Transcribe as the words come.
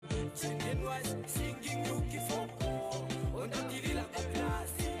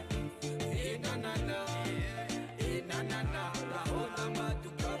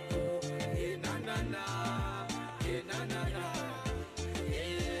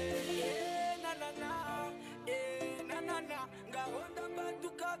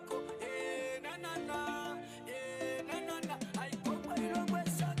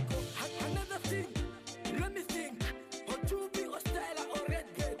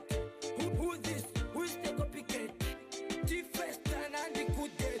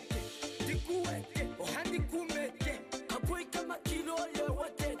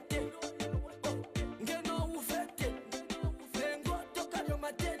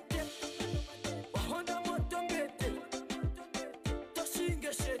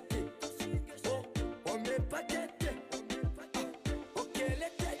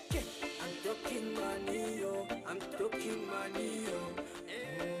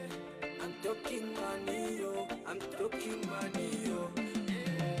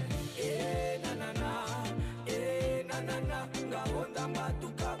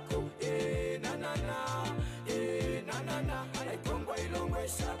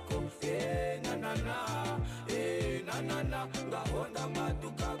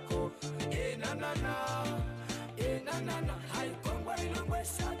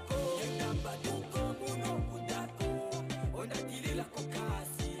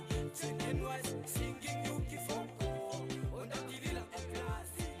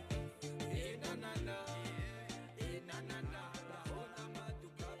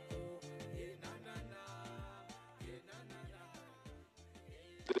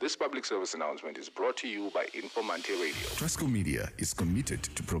This public service announcement is brought to you by Informante Radio. Trustco Media is committed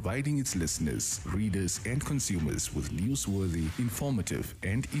to providing its listeners, readers, and consumers with newsworthy, informative,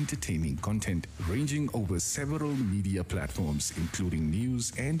 and entertaining content ranging over several media platforms, including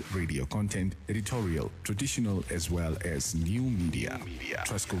news and radio content, editorial, traditional, as well as new media.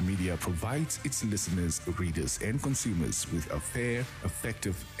 Trustco Media provides its listeners, readers, and consumers with a fair,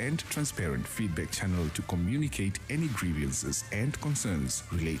 effective, and transparent feedback channel to communicate any grievances and concerns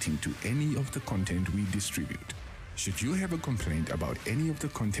relating to any of the content we distribute. Should you have a complaint about any of the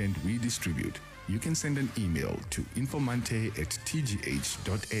content we distribute, you can send an email to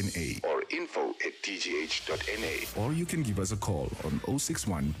informante@tgh.na or info@tgh.na. or you can give us a call on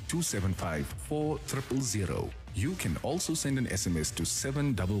 061 275 4000. You can also send an SMS to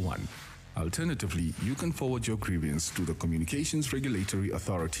 711. Alternatively, you can forward your grievance to the Communications Regulatory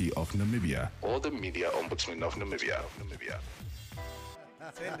Authority of Namibia or the Media Ombudsman of Namibia.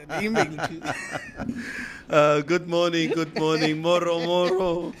 Send an email to Good morning,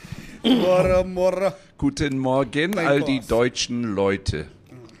 moro. Morgen. Guten Morgen, Mein all die Boss. deutschen Leute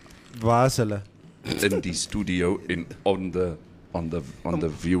Wasele. in the studio on the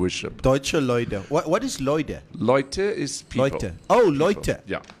viewership. Deutsche Leute. What is Leute? Leute is people. Leute. Oh, Leute.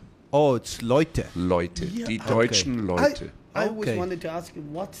 Yeah, Oh, it's Leute. Leute. Yeah, Die okay. deutschen Leute. I always Okay. wanted to ask you,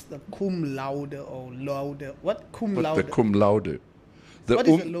 what's the cum laude or laude? What cum But laude? the cum laude. What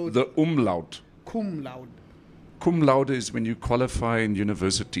is a laude? The umlaut. Cum laude. Cum laude is when you qualify in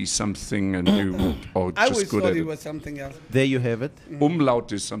university something and you are I just always good thought at it it. was something else. There you have it.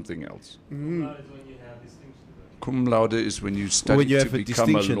 Umlaut is something else. Cum laude is when you study When you to have a become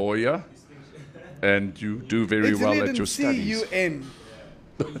a distinction. lawyer and you do very It's well written at your studies. C-U-N.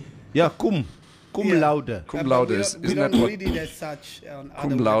 Yeah, cum Yeah. laude. Cum But laude we is, don't- isn't we that don't what read it as such on other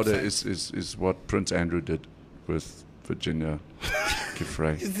cum laude websites. is what Prince Andrew did with Virginia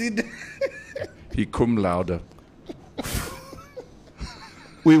Giuffre. Is it? He cum laude.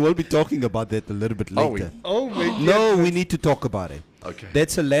 We will be talking about that a little bit Oh, later. Oh my God. No, we need to talk about it. Okay.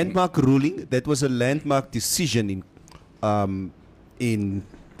 That's a landmark ruling. That was a landmark decision in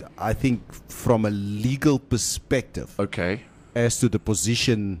I think from a legal perspective Okay. as to the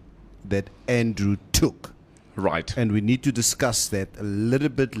position that Andrew took. Right. And we need to discuss that a little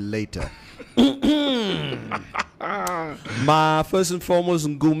bit later. Ma first and foremost,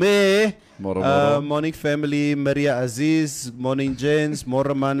 Ngume. Moro. Morning family, Maria Aziz. Morning Jens,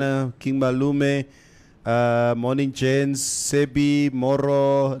 Moramana, King Malume. Morning Jens, Sebi,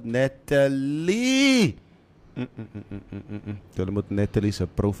 Moro, Natalie. Hulle moet Natalie se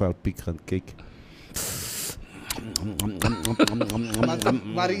profile pic gaan kyk.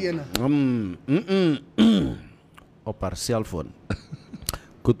 Waar ene? Op haar cellphone.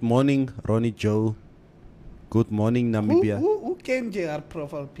 Good morning, Ronnie Joe. Good morning, Namibia. Who came to our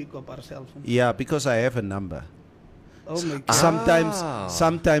profile pic of ourselves? Yeah, because I have a number. Oh my God.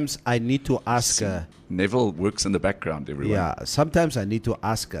 Sometimes I need to ask her. Neville works in the background, everyone. Yeah, sometimes I need to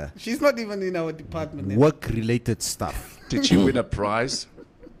ask her She's not even in our department. work-related stuff. Did she win a prize?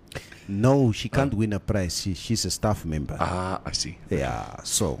 No, she can't win a prize. She's a staff member. Ah, I see. Yeah,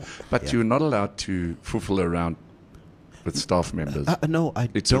 so. But yeah. you're not allowed to fuffle around with staff members. No, I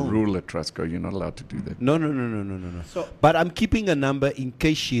It's don't. a rule at Trustco. You're not allowed to do that. No. So But I'm keeping a number in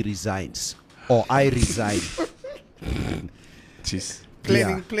case she resigns or I resign. Jeez.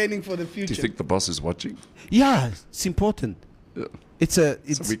 planning for the Do future. you think the boss is watching? Yeah, it's important. Yeah. So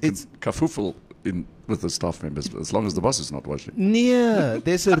So we can kafuffle in with the staff members as long as the boss is not watching. near.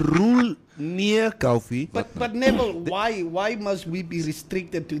 There's a rule near Kofi. But Neville, why must we be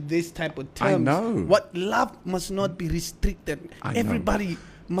restricted to this type of I terms? know. What love must not be restricted. I know. Everybody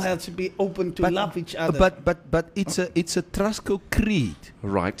must be open to love each other. But it's a Trustco creed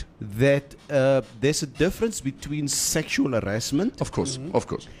Right. that there's a difference between sexual harassment Of course. Of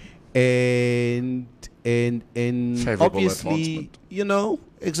course. and Favorable obviously, advancement.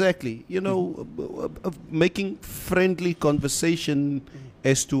 exactly, making friendly conversation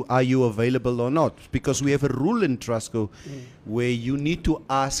as to are you available or not, because we have a rule in Trustco where you need to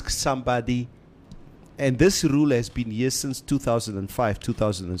ask somebody, and this rule has been here since 2005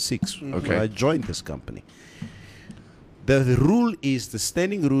 2006 when Okay. I joined this company. The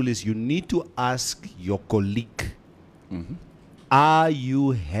standing rule is you need to ask your colleague, are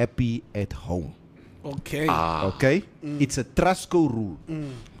you happy at home? okay. Okay? It's a Trustco rule.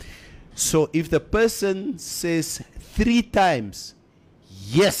 So if the person says 3 times,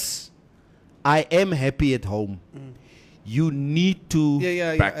 yes, I am happy at home, you need to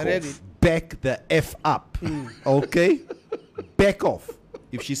yeah, back I read off. it. back the F up. Okay? Back off.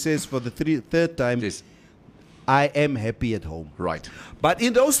 If she says for the third time, Yes. I am happy at home. Right. But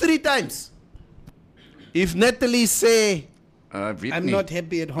in those 3 times, if Natalie say, Whitney, I'm not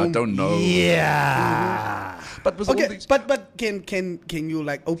happy at I home. don't know. yeah, But with all Okay, these, but can you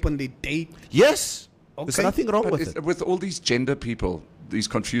like openly date? yes, there's Okay. nothing wrong but with it's- it. with all these gender people, these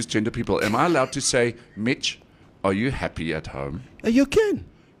confused gender people, am I allowed to say, Mitch, are you happy at home? You can.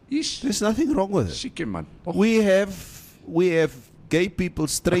 Ish. There's nothing wrong with it. Shike man. Oh, We have gay people,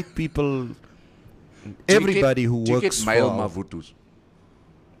 straight people, do you everybody who do you works get male for. mavutus?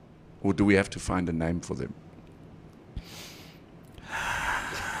 Or do we have to find a name for them?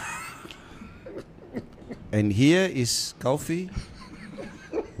 And here is Kofi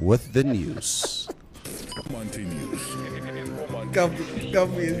with the news. Monte News.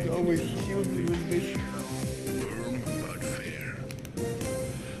 Gumby is always hugely with this.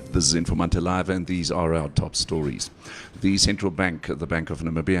 This is Informante Live, and these are our top stories. The central bank, the Bank of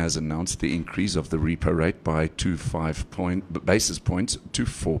Namibia, has announced the increase of the repo rate by 25 basis points to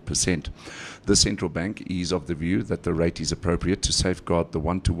 4%. The central bank is of the view that the rate is appropriate to safeguard the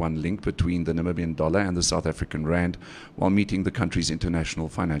one-to-one link between the Namibian dollar and the South African rand while meeting the country's international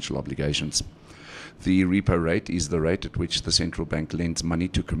financial obligations. The repo rate is the rate at which the central bank lends money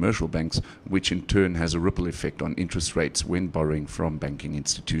to commercial banks, which in turn has a ripple effect on interest rates when borrowing from banking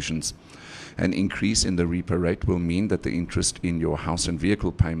institutions. An increase in the repo rate will mean that the interest in your house and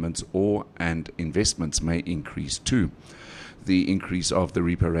vehicle payments and investments may increase too. The increase of the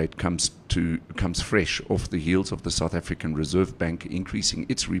repo rate comes fresh off the heels of the South African Reserve Bank increasing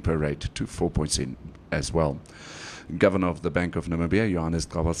its repo rate to 4% as well. Governor of the Bank of Namibia, Johannes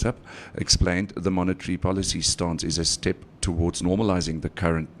Grawasap, explained the monetary policy stance is a step towards normalizing the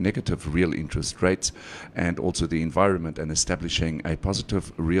current negative real interest rates and also the environment and establishing a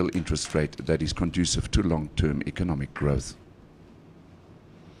positive real interest rate that is conducive to long-term economic growth.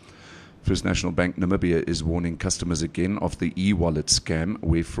 First National Bank Namibia is warning customers again of the e-wallet scam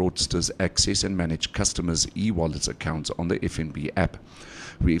where fraudsters access and manage customers' e-wallets accounts on the FNB app.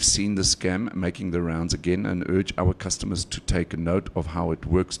 We've seen the scam making the rounds again and urge our customers to take note of how it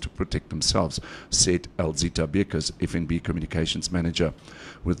works to protect themselves, said Elzita Beekers, FNB Communications Manager.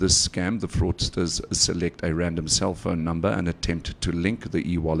 With this scam, the fraudsters select a random cell phone number and attempt to link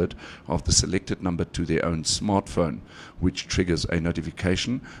the e-wallet of the selected number to their own smartphone, which triggers a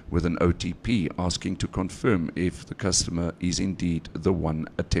notification with an OTP asking to confirm if the customer is indeed the one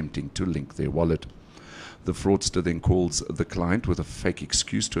attempting to link their wallet. The fraudster then calls the client with a fake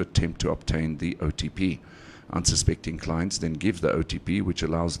excuse to attempt to obtain the OTP. Unsuspecting clients then give the OTP, which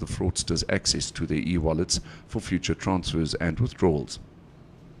allows the fraudsters access to their e-wallets for future transfers and withdrawals.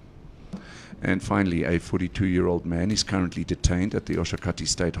 And finally, a 42-year-old man is currently detained at the Oshakati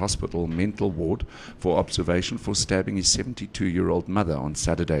State Hospital mental ward for observation for stabbing his 72-year-old mother on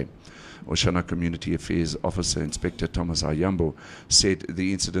Saturday. Oshana Community Affairs Officer Inspector Thomas Ayambo said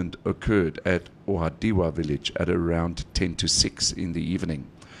the incident occurred at Ohadiwa village at around 10 to 6 in the evening.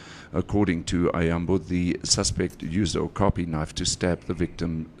 According to Ayambo, the suspect used a okapi knife to stab the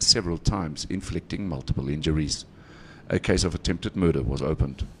victim several times, inflicting multiple injuries. A case of attempted murder was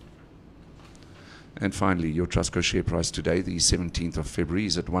opened. And finally, your Trustco share price today, the 17th of February,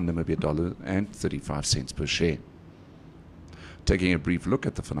 is at $1 and 35 cents per share. Taking a brief look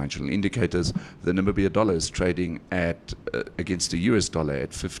at the financial indicators, the Namibia dollar is trading at against the US dollar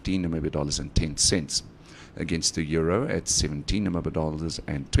at 15 Namibia dollars and 10 cents, against the euro at 17 Namibia dollars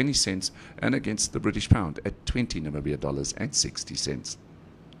and 20 cents, and against the British pound at 20 Namibia dollars and 60 cents.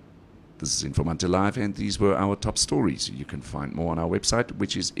 This is Informante Live, and these were our top stories. You can find more on our website,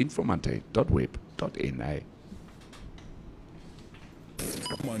 which is informante.web.na.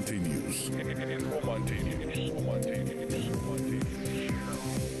 Informante News. Informante News. Informante News.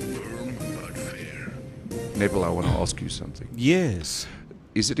 Firm but fair. Neville, I want to ask you something. Yes.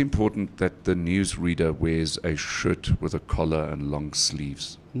 Is it important that the newsreader wears a shirt with a collar and long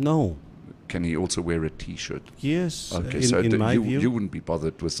sleeves? No. Can he also wear a T-shirt? Yes. Okay, so in my view, you wouldn't be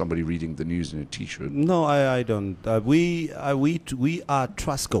bothered with somebody reading the news in a T-shirt? No, I don't. We are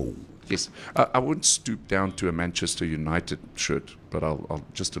Trustco. Yes, I wouldn't stoop down to a Manchester United shirt, but I'll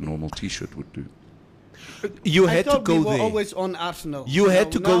just a normal T-shirt would do. You I had to thought go we were there. always on Arsenal. You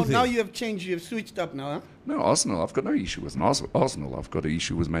had to go now, there. Now you have changed. You have switched up now, huh? No, Arsenal. I've got no issue with Arsenal. I've got an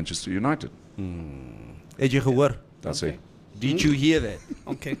issue with Manchester United. Het jy gehoor? That's Okay. it. Did you hear that?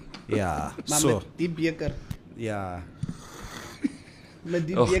 Okay. Ja. Maar So. met die beker. Ja. Met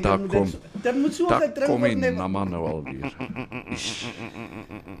die Och, beker daar moet kom- dat moet so Daar gedrink kom word. hy Nee. namma nou alweer.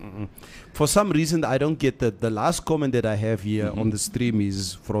 For some reason, I don't get that. The last comment that I have here on the stream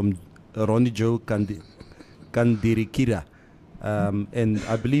is from Ronnie Joe Kandirikira. And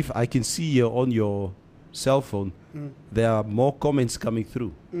I believe I can see here on your cell phone, there are more comments coming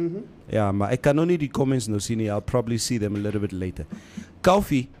through. Yeah, maar ek kan nog nie die comments nou sien nie. I'll probably see them a little bit later.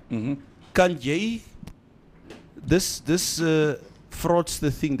 Koffie, kan jy this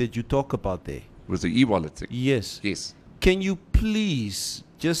fraudster thing that you talk about there? With the e-wallet thing. Yes. Yes. Can you please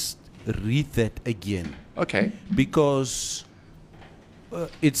just read that again? Okay. Because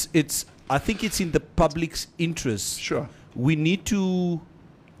it's I think it's in the public's interest. Sure. We need to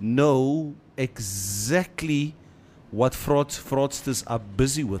know exactly what fraudsters are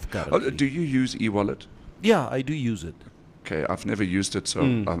busy with currently. Do you use e-wallet? Yeah, I do use it. Okay, I've never used it, so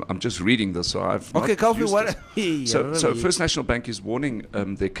I'm just reading this. So I've Okay, not Kofi, used what? it. So First National Bank is warning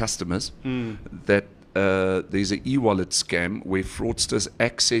their customers that there's an e-wallet scam where fraudsters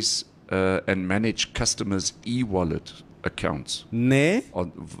access and manage customers' e-wallet accounts Nee?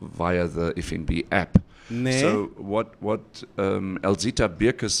 via the FNB app. Nee. So what Elzita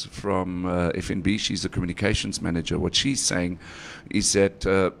Birkus from FNB, she's the communications manager, what she's saying is that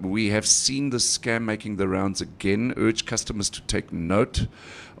we have seen the scam making the rounds again, urge customers to take note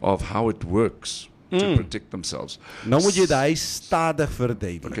of how it works to protect themselves. Nou moet jy daai stadig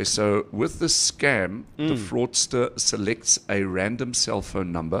verduidelik. Okay, so with the scam, the fraudster selects a random cell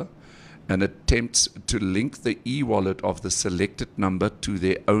phone number and attempts to link the e-wallet of the selected number to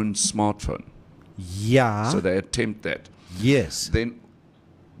their own smartphone. Ja. So they attempt that. Yes. Then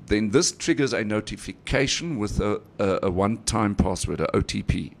this triggers a notification with a one-time password, a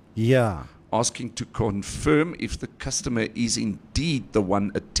OTP, Ja. asking to confirm if the customer is indeed the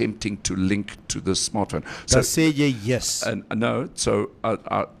one attempting to link to the smartphone. Dan sê jy yes. No, so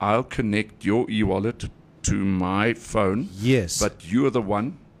I'll connect your e-wallet to my phone. Yes. But you're the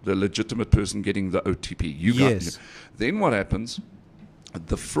one, the legitimate person getting the OTP. You got Yes. it. Then what happens?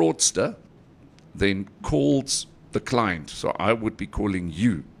 The fraudster then calls the client. So I would be calling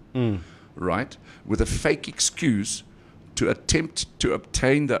you, right, with a fake excuse to attempt to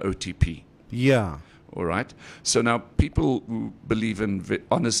obtain the OTP. Ja. All right. So now people who believe in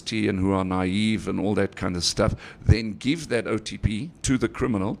honesty and who are naive and all that kind of stuff then give that OTP to the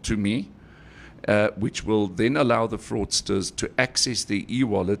criminal, to me, which will then allow the fraudsters to access the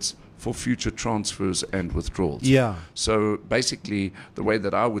e-wallets for future transfers and withdrawals. Yeah. So basically, the way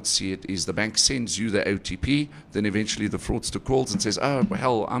that I would see it is the bank sends you the OTP, then eventually the fraudster calls and says, oh,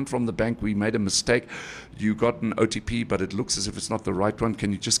 hell, I'm from the bank, we made a mistake. You got an OTP, but it looks as if it's not the right one.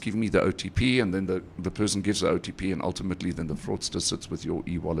 Can you just give me the OTP? And then the person gives the OTP, and ultimately then the fraudster sits with your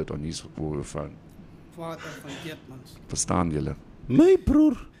e-wallet on his or her phone. Vader van Jetmans. Verstaan julle? My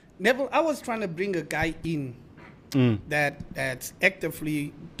broer. Neville, I was trying to bring a guy in that's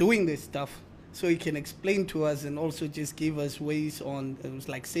actively doing this stuff so he can explain to us and also just give us ways on, it was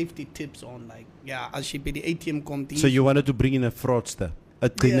like safety tips on like, yeah, as you be the ATM komt. So you wanted to bring in a fraudster? A Yeah,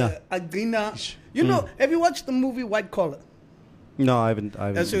 cleaner? Agrina. You know, have you watched the movie White Collar? No, I haven't.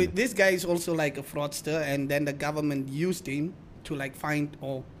 So this guy is also like a fraudster, and then the government used him to like find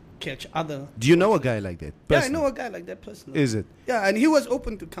or catch other. Do you know a guy like that? Yeah, I personally? know a guy like that personally. Is it? Yeah, and he was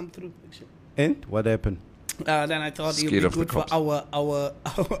open to come through. Actually. And what happened? Then I thought it Scared would of be the good for cops.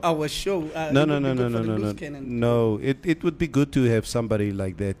 our show. No, It no, would no, be no, good no, for the no, no. loose cannon. No, it would be good to have somebody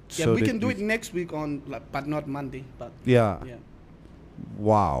like that. Yeah, so we that can do it next week on, but not Monday. But Yeah. yeah,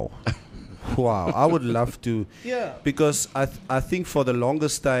 Wow. Wow. I would love to. yeah. Because I think for the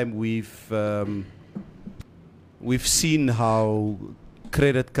longest time we've seen how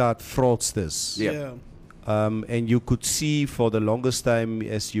credit card fraudsters. Yeah. And you could see for the longest time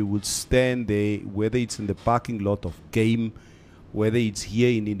as you would stand there, whether it's in the parking lot of Game, whether it's here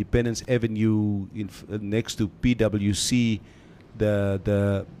in Independence Avenue next to PwC,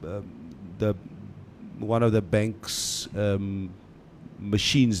 the one of the bank's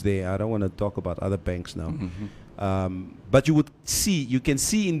machines there. I don't want to talk about other banks now. But you can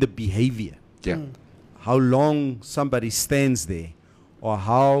see in the behavior Yeah. how long somebody stands there, or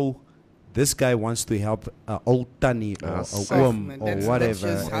how this guy wants to help an old tanny or a Soft, worm man. or That's whatever.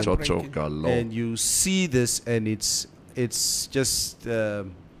 just And- heartbreaking. Chocho galore. and you see this, and it's just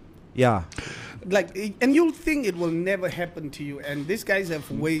yeah. Like, and you'll think it will never happen to you. And these guys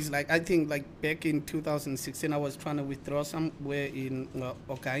have ways. Like, I think, like back in 2016, I was trying to withdraw somewhere in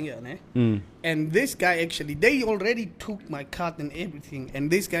Okanya, ne? And this guy actually, they already took my card and everything.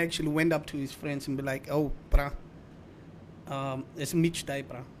 And this guy actually went up to his friends and be like, "Oh, bra, it's Mitch day,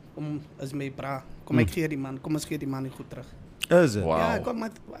 bra. Kom as my bra. Kom ek gee die man. Kom ons gee die man goed terug." Is it? Wow. Yeah,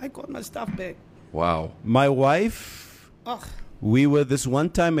 I got my stuff back. Wow. My wife, Ugh. we were this one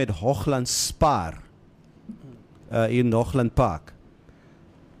time at Hoogland Spar in Hoogland Park.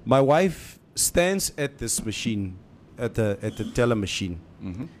 My wife stands at this machine, at the teller machine.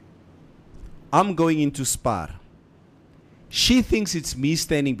 I'm going into Spar. She thinks it's me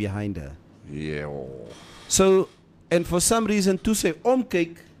standing behind her. Yeah. So, and for some reason, to say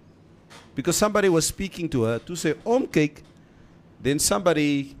omkyk, because somebody was speaking to her, to say omkyk, then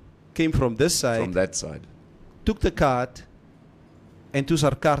somebody came from this side, From that side. took the card, en toe is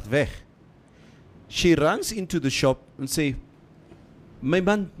haar kaart weg. She runs into the shop and say, my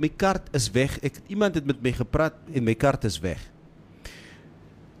man, my kaart is weg. Iemand het met my gepraat en my kaart is weg.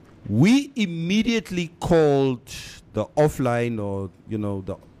 We immediately called the offline, or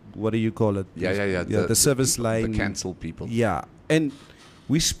the, what do you call it? Yeah. The service line. The cancel people. Yeah. And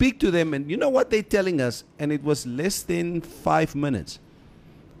we speak to them, and you know what they're telling us? And it was less than 5 minutes.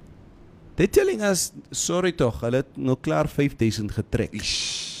 They're telling us, sorry toch, hulle het nou klaar 5,000 getrek.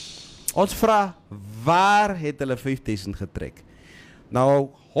 Ons vra, waar het hulle 5,000 getrek? Nou,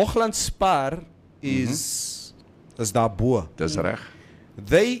 Hoogland Spar is daarbo. Dis reg.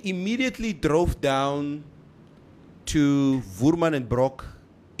 They immediately drove down to Woerman and Brock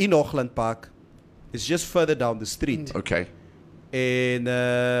in Hoogland Park. It's just further down the street. Okay. En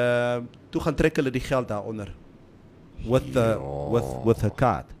toe gaan trek hulle die geld daaronder with her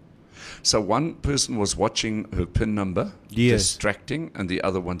card. So one person was watching her PIN number, Yes. distracting, and the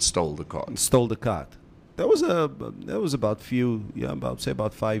other one stole the card. Stole the card. That was about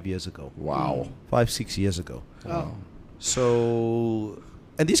 5 years ago. Wow. 5-6 years ago. Oh. So,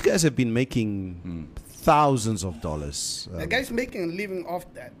 and these guys have been making thousands of dollars. The guy's making a living off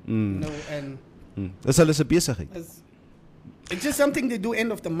that, and Dis hulle se besigheid. it's just something they do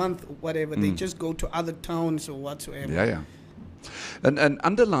end of the month or whatever. They just go to other towns or whatsoever. Yeah. An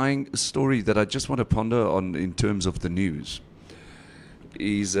underlying story that I just want to ponder on in terms of the news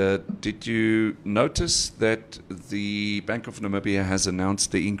is, did you notice that the Bank of Namibia has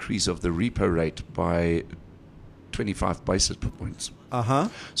announced the increase of the repo rate by 25 basis points?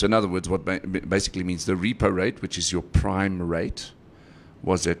 So in other words, what basically means the repo rate, which is your prime rate,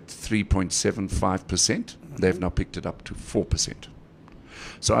 was at 3.75%. They've now picked it up to 4%.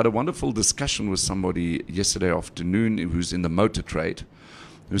 So I had a wonderful discussion with somebody yesterday afternoon who's in the motor trade,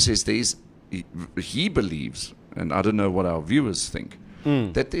 who says he believes, and I don't know what our viewers think,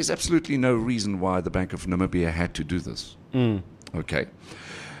 that there's absolutely no reason why the Bank of Namibia had to do this. Okay.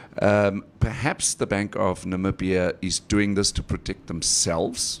 Perhaps the Bank of Namibia is doing this to protect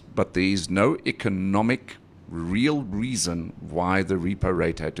themselves, but there is no economic real reason why the repo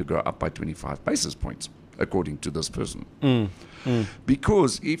rate had to go up by 25 basis points, according to this person.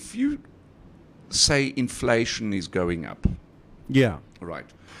 Because if you say inflation is going up, Yeah. right,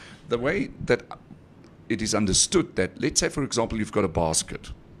 the way that it is understood that, let's say, for example, you've got a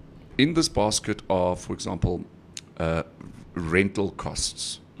basket. In this basket are, for example, rental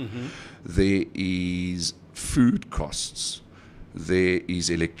costs. There is food costs. There is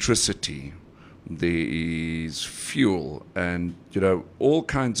electricity. There is fuel, and all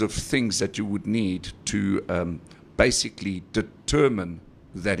kinds of things that you would need to basically determine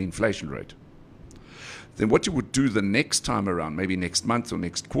that inflation rate. then what you would do the next time around, maybe next month or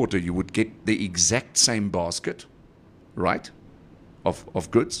next quarter, you would get the exact same basket, right, of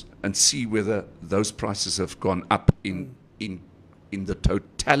goods, and see whether those prices have gone up in the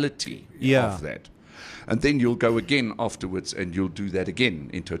totality Yeah. of that. And then you'll go again afterwards, and you'll do that again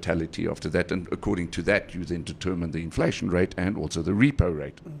in totality after that. And according to that, you then determine the inflation rate and also the repo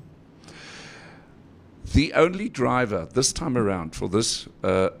rate. The only driver this time around for this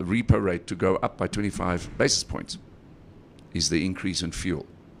repo rate to go up by 25 basis points is the increase in fuel.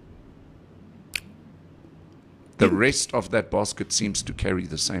 The rest of that basket seems to carry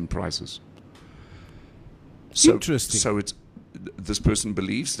the same prices. Interesting. So it's this person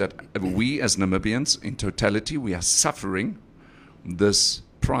believes that we as Namibians, in totality, we are suffering this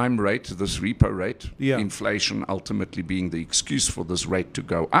prime rate, this repo rate, Yeah. inflation ultimately being the excuse for this rate to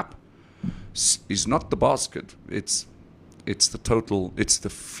go up, is not the basket. It's the total. It's the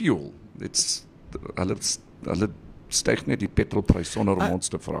fuel. It's hulle styg net die petrolprys sonder om ons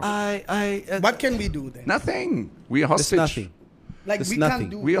te vra. What can we do then? Nothing. We are There's hostage. nothing. Like There's we nothing.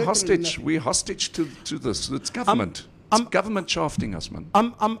 can't do. We are literally hostage. nothing. We are hostage to this. It's government. It's government shafting us, man.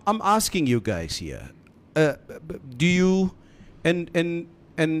 I'm asking you guys here. Do you and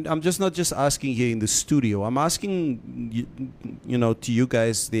I'm just not just asking here in the studio. I'm asking you know, to you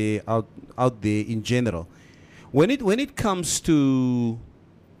guys there out there in general. When it comes to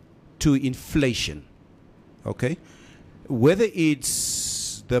inflation, okay? Whether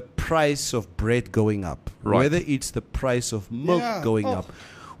it's the price of bread going up, Right. whether it's the price of milk Yeah. going Oh. up,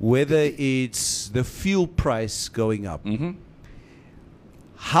 whether it's the fuel price going up,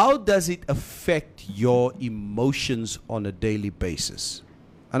 how does it affect your emotions on a daily basis?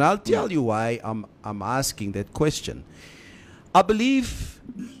 And I'll tell you why I'm asking that question. I believe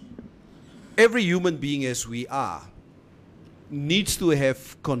every human being, as we are, needs to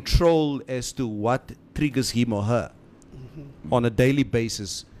have control as to what triggers him or her on a daily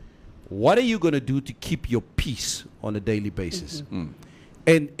basis. What are you going to do to keep your peace on a daily basis?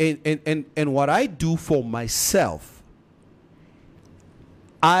 And what I do for myself,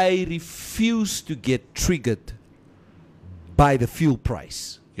 I refuse to get triggered by the fuel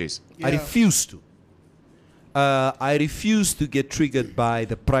price. Yes. I Yeah. refuse to. I refuse to get triggered by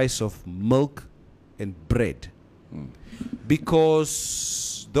the price of milk and bread.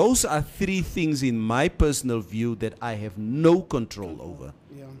 Because those are three things in my personal view that I have no control over.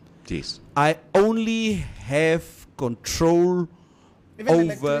 Yeah. Yes. I only have control Even over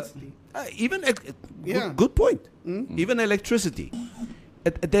electricity. Yeah. good point. Even electricity.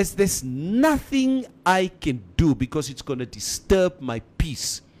 There's nothing I can do because it's going to disturb my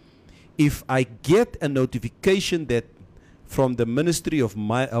peace. If I get a notification that from the Ministry of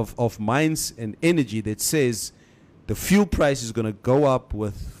Mines and Energy that says the fuel price is going to go up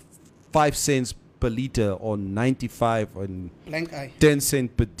with 5 cents per liter on 95 on Blank eye. 10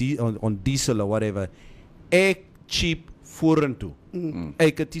 cent per on diesel or whatever, ek cheap vorentoe.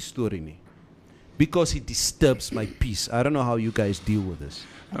 Ek het die storie nie. Because it disturbs my peace. I don't know how you guys deal with this.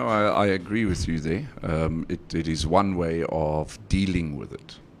 No, I agree with you there. It is one way of dealing with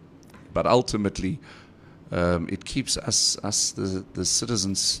it. But ultimately, it keeps us the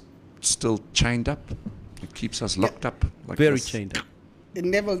citizens, still chained up. It keeps us locked up. Like Very this. chained up.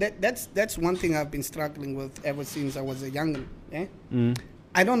 Neville, that's one thing I've been struggling with ever since I was a youngin'.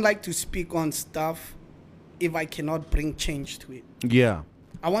 I don't like to speak on stuff if I cannot bring change to it. Yeah.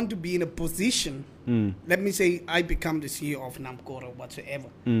 I want to be in a position. Let me say I become the CEO of Namcor or whatsoever.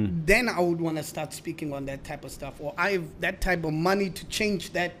 Then I would want to start speaking on that type of stuff, or I have that type of money to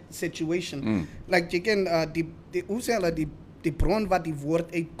change that situation. Like you can die bron wat die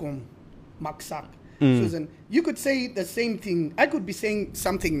woord uitkom maksak. So you could say the same thing. I could be saying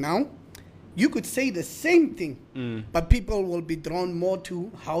something now. You could say the same thing, but people will be drawn more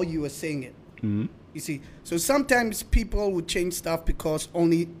to how you are saying it. You see, so sometimes people would change stuff because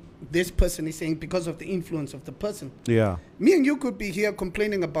only this person is saying, because of the influence of the person. Yeah. Me and you could be here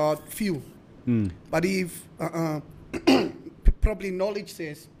complaining about fuel, but if probably knowledge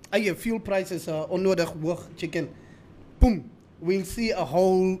says, fuel prices are onnodig hoog, chicken, boom, we'll see a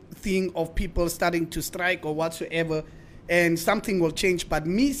whole thing of people starting to strike or whatsoever, and something will change. But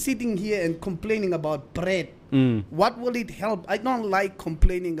me sitting here and complaining about bread, what will it help? I don't like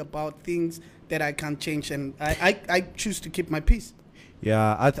complaining about things that I can't change, and I choose to keep my peace.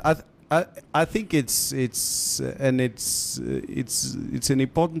 Yeah, I think it's an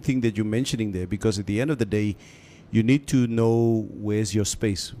important thing that you're mentioning there, because at the end of the day, you need to know where's your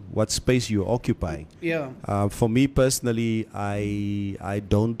space, what space you're occupying. Yeah. For me personally, I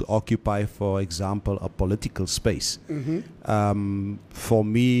don't occupy, for example, a political space. For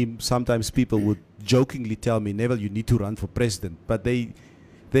me, sometimes people would jokingly tell me, Neville, you need to run for president, but they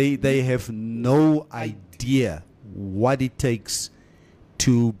have no idea what it takes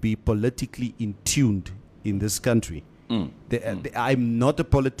to be politically in tuned in this country. I'm not a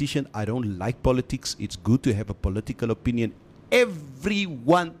politician. I don't like politics. It's good to have a political opinion.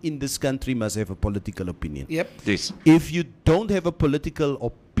 Everyone in this country must have a political opinion. Yep. Yes. If you don't have a political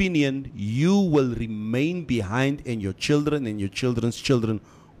opinion, you will remain behind, and your children and your children's children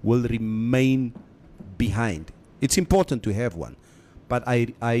will remain behind. It's important to have one, but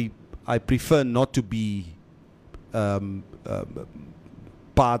I prefer not to be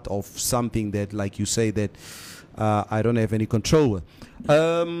part of something that, like you say, that I don't have any control with.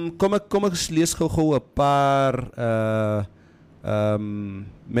 Kom ek lees gou 'n paar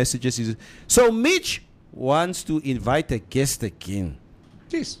messages. So Mitch wants to invite a guest again.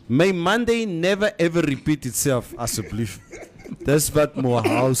 Yes. May Monday never ever repeat itself, asseblief. Dis wat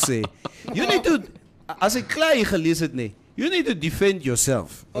Mohau sê. You need to, as ek klaar hier gelees het nie, you need to defend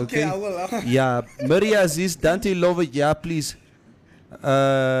yourself. Okay, I will. Ja, Maria Aziz, Dante Love, ja, please.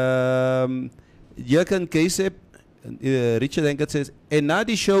 Jurgen Keisep, Richard Enkert says, en na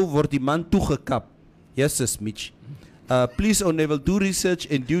die show word die man toegekap. Yes, sis, Mitch. Please, O'Neill, do research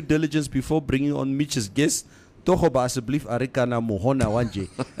and due diligence before bringing on Mitch's guest. Toch op asseblief Arika na Mohona wanje.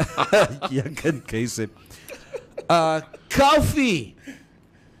 Jurgen Keisep. Koffie.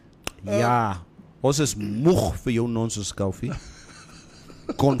 Ja, ons is moeg vir jou nonsens, Koffie.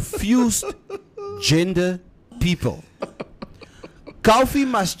 Confused gender people. Koffie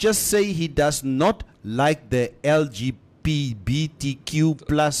must just say he does not like the LGBTQ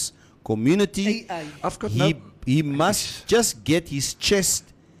plus community. I've got He must just get his chest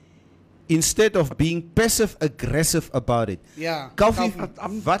instead of being passive aggressive about it. Yeah. Koffie,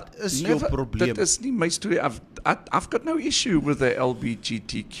 wat is jou probleem? That is nie my story. I've got no issue with the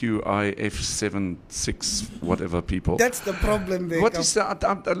LGBTQIF76 whatever people. That's the problem there. What is that?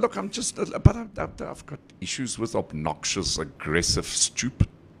 Look, I'm just, but I've got issues with obnoxious, aggressive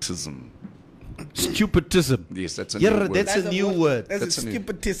stupidism. Stupidism. Yes, that's a Yeah, new word. that's a new word. That's a a new-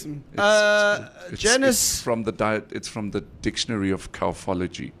 stupidism. Janice. It's from the dictionary of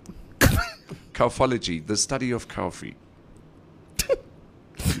Kaufology. Kaufology, the study of coffee.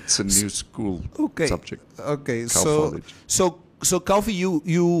 It's a new school subject. Okay, Kaufology. so Koffie,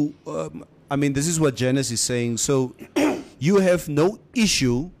 you I mean, this is what Janice is saying. So you have no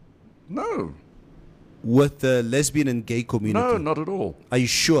issue No, with the lesbian and gay community. no, not at all. Are you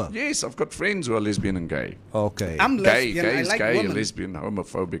sure? Yes, I've got friends who are lesbian and gay. Okay. I'm Gay, lesbian. gay I is like gay, women. lesbian,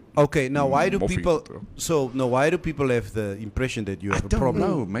 homophobic. Okay. Now, why do Morphine. people? So no, why do people have the impression that you I have a don't problem?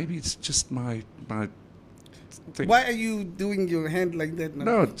 know. Maybe it's just my thing. Why are you doing your hand like that?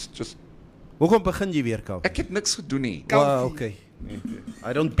 No, it's just Hoekom begin jy weer, Koffie? ek het niks gedoen nie. Well, okay.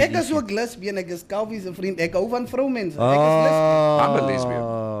 I don't. Ek believe is you. ook lesbian. Ek is Koffie se vriend. Ek hou van vroumense. Ek is lesbian. I'm a lesbian.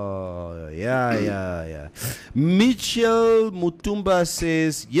 Yeah. Mitchell Mutumba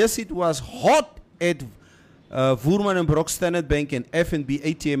says, yes, it was hot at Woerman and Brock Standard Bank and F&B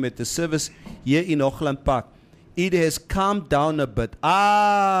ATM at the service here in Auckland Park. It has calmed down a bit.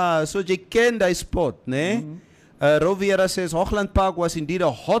 So you ken that spot, ne? Roviera says, Auckland Park was indeed a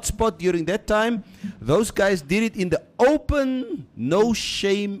hot spot during that time. Those guys did it in the open, no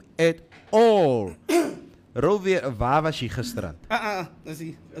shame at all. Roviera, waar was jy gisterand? As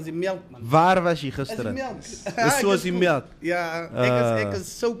die melk, man. Waar was jy As die gisterand? melk. Dis soos die melk. Ja, ek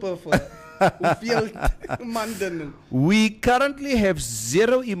is super vir hoeveel maanden. We currently have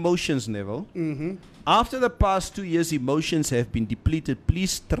zero emotions, Neville. After the past 2 years, emotions have been depleted.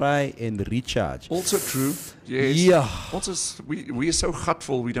 Please try and recharge. Also true. Yes. Yeah. Also, we are so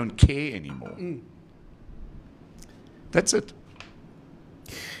gutful we don't care anymore. That's it.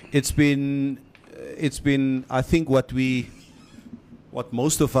 It's been, I think, what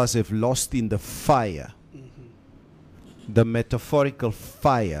most of us have lost in the fire, the metaphorical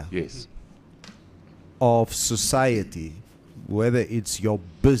fire Yes. of society, whether it's your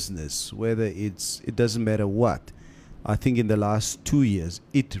business, whether it doesn't matter what. I think in the last 2 years,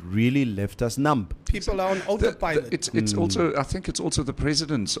 it really left us numb. People are on autopilot. It's also, I think it's also the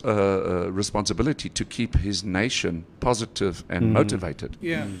president's responsibility to keep his nation positive and motivated.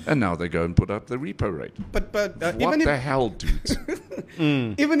 Yeah. And now they go and put up the repo rate. But What even the if hell, dudes?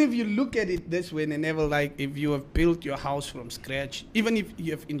 even if you look at it this way, and never like if you have built your house from scratch, even if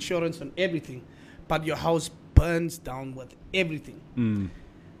you have insurance on everything, but your house burns down with everything,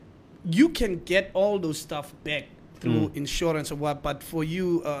 you can get all those stuff back through insurance or what, but for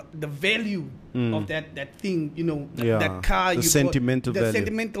you, the value of that thing, you know, that car, the sentimental value. The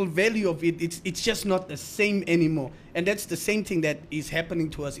sentimental value of it, it's just not the same anymore. And that's the same thing that is happening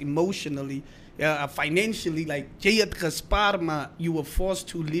to us emotionally, financially. Like, jy het gespaar, maar you were forced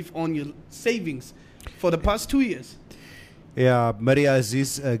to live on your savings for the past 2 years. Yeah, Maria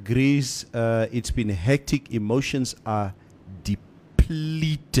Aziz agrees. It's been hectic. Emotions are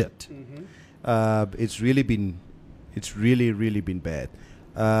depleted. It's really been bad.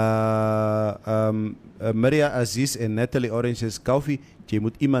 Maria Aziz and Natalie Orange says, Kaufi, jy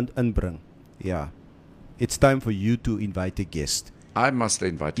moet iemand inbring. Yeah. It's time for you to invite a guest. I must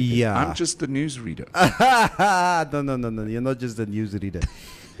invite you. Yeah. I'm just the newsreader. No. You're not just the newsreader.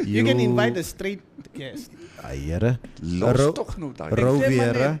 You can invite a straight guest. Ayere. Los toch nou daai.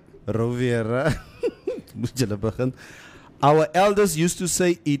 Rovera. Moet julle begin. Our elders used to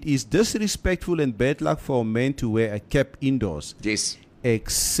say it is disrespectful and bad luck for a man to wear a cap indoors. Yes. Ek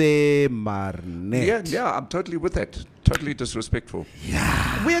sê maar net. Yeah, I'm totally with that. Totally disrespectful.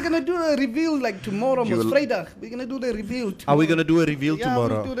 We are gonna do a reveal like tomorrow, Mos Vrydag. We're gonna do the reveal tomorrow. Are we gonna do a reveal Yeah,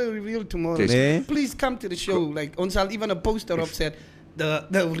 tomorrow? we'll do the reveal tomorrow. Yes. Nee? Please come to the show. Like, ons sal even a poster upset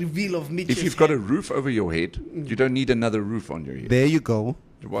the reveal of Mitchell's If you've got a roof over your head, you don't need another roof on your head. There you go.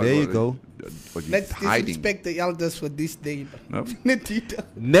 There you go. What you Let's hiding? disrespect the elders for this day. No? Netita.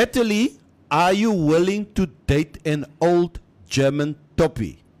 Natalie, are you willing to date an old German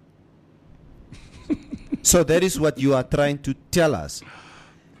toppie? So that is what you are trying to tell us.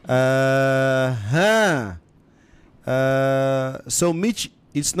 So Mitch,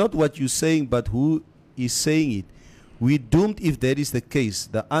 it's not what you're saying, but who is saying it. We're doomed if that is the case.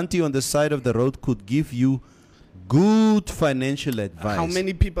 The auntie on the side of the road could give you good financial advice. How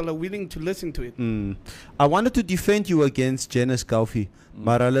many people are willing to listen to it? I wanted to defend you against Janice Kaufi,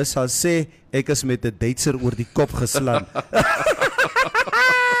 maar hulle sal sê ek is met 'n Duitser oor die kop geslaan.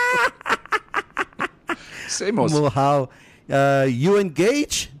 Same as. How you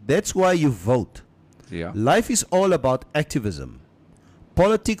engage, that's why you vote. Yeah. Life is all about activism.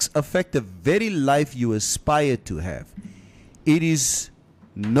 Politics affect the very life you aspire to have. It is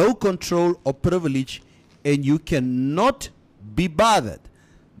no control or privilege, and you cannot be bothered.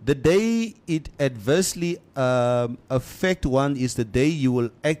 The day it adversely affect one is the day you will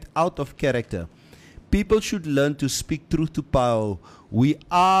act out of character. People should learn to speak truth to power. We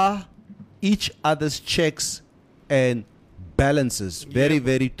are each other's checks and balances. Very,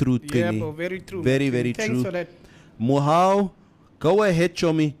 very true, Yeah, Trini. bro, very true. Very, very Thanks true. for that. Mohau, go ahead,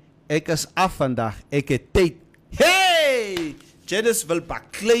 Chomi. Ek is af vandag. Ek het tyd. Hey! Janice wil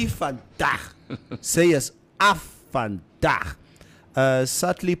baklei vandag. Sy is af vandag.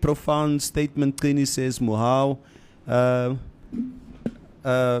 Subtly profound statement, Trini says, Mohau.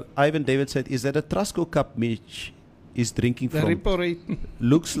 Ivan David said, is that a Trusco cup Mitch is drinking The from? repo rate.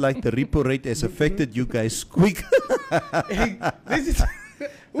 Looks like the repo rate has affected you guys quick. Hey, this is...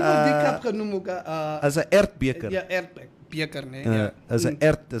 Hoeveel die kap genoem ook? As 'n ertbeker. Ja, ertbeker, nee. Ja. As 'n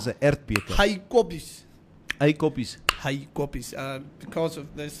ertbeker. High copies. Hy koppies. High copies. Because of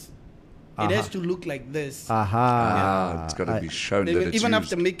this. It has to look like this. Aha. It's got to be shown They that will, it's even used.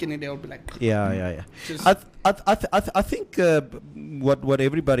 after making it, they'll be like... Yeah. Just- I think what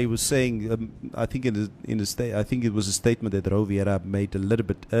everybody was saying. I think I think it was a statement that Rovera made a little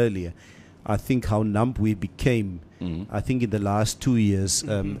bit earlier. I think how numb we became. I think in the last 2 years,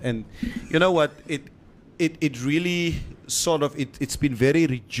 and you know what, it really sort of it's been very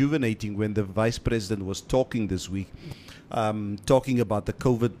rejuvenating when the vice president was talking this week, talking about the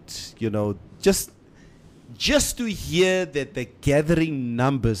COVID. You know, just to hear that the gathering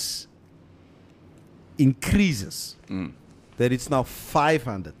numbers increases, that it's now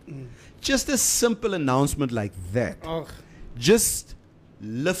 500. Just a simple announcement like that Oh, just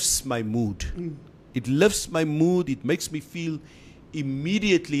lifts my mood. It lifts my mood. It makes me feel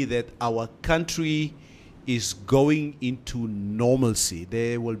immediately that our country is going into normalcy.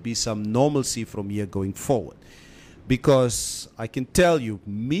 There will be some normalcy from here going forward. Because I can tell you,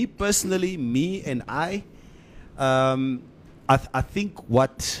 me personally, me and I think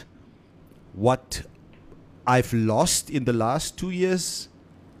what I've lost in the last 2 years,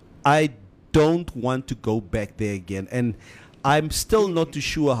 I don't want to go back there again. And I'm still not too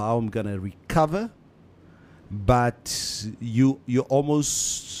sure how I'm going to recover. But I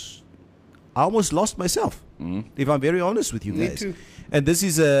almost lost myself, if I'm very honest with you Me guys. too. And this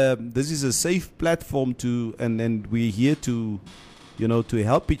is a safe platform and we're here to, to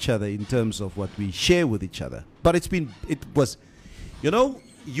help each other in terms of what we share with each other. But it was,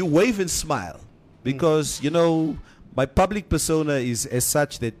 you wave and smile because, my public persona is as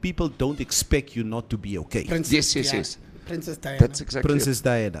such that people don't expect you not to be okay. Yes, yes, yes. Princess Diana. That's exactly Princess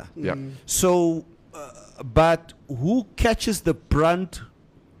Diana. it. Yeah. So, but who catches the brunt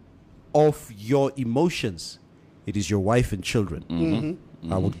of your emotions? It is your wife and children.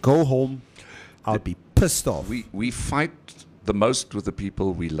 I would go home, I'll be pissed off. We fight the most with the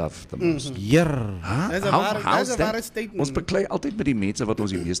people we love the most. Yeah. That's a How's ware that? statement. Ons beklei altyd met die mense wat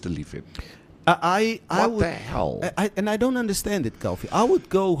ons die meeste liefhet. I What would, the hell? and I don't understand it, Kalfi. I would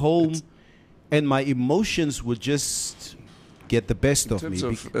go home and my emotions would just get the best In of me.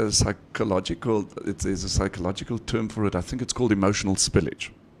 terms of psychological, there's a psychological term for it. I think it's called emotional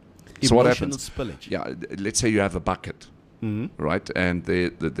spillage. So what Emotional happens? spillage. Yeah, let's say you have a bucket, right? And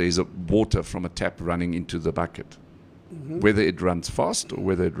there's a water from a tap running into the bucket. Whether it runs fast or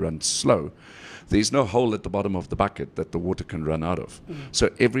whether it runs slow, there's no hole at the bottom of the bucket that the water can run out of. So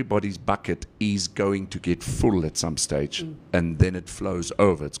everybody's bucket is going to get full at some stage, and then it flows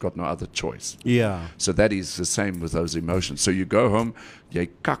over. It's got no other choice. Yeah. So that is the same with those emotions. So you go home, jy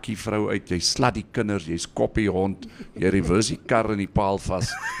kak die vrou uit, jy slat die kinders, jy's koppie hond, jy reverse die kar in die paal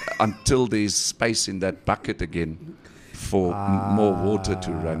vas until there's space in that bucket again for more water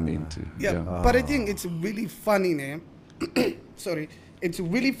to run into. Yeah, but I think it's really funny, man. Sorry. It's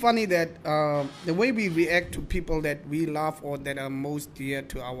really funny that the way we react to people that we love or that are most dear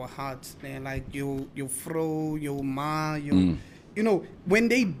to our hearts, like your fro, your ma, you know, when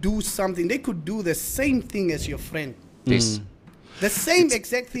they do something, they could do the same thing as your friend. Yes. The same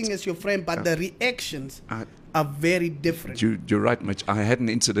exact thing as your friend, but the reactions are very different. You're right, Mitch. I had an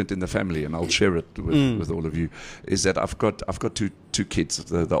incident in the family, and I'll share it with all of you. Is that I've got two kids.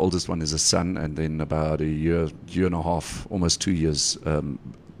 The oldest one is a son, and then about a year and a half, almost 2 years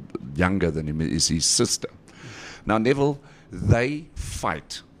younger than him is his sister. Now, Neville, they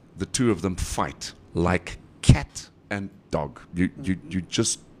fight. The two of them fight like cat and dog. You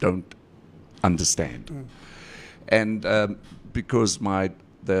just don't understand. And because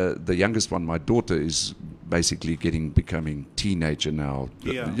the youngest one, my daughter, is basically becoming teenager now.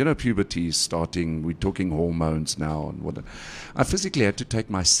 Yeah. You know, puberty is starting. We're talking hormones now and what. I physically had to take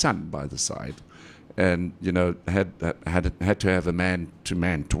my son by the side, and you know, had to have a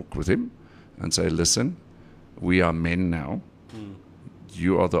man-to-man talk with him, and say, "Listen, we are men now.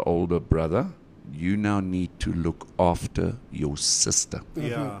 You are the older brother. You now need to look after your sister.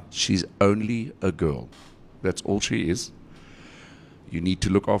 Yeah. She's only a girl. That's all she is. You need to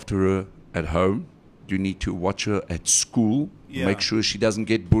look after her at home. You need to watch her at school. Yeah. Make sure she doesn't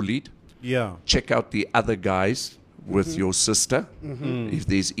get bullied. Yeah. Check out the other guys with your sister. If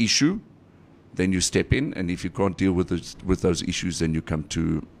there's issue, then you step in. And if you can't deal with those issues, then you come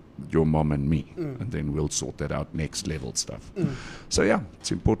to your mom and me. And then we'll sort that out, next level stuff. So yeah,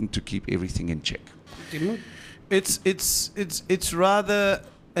 it's important to keep everything in check. It's rather,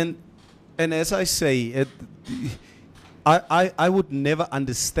 and as I say, I would never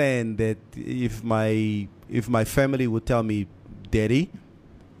understand that if my family would tell me, Daddy,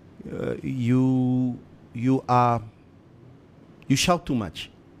 you shout too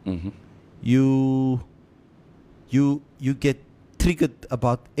much. You get triggered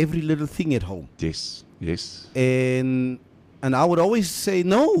about every little thing at home. Yes, yes. And I would always say,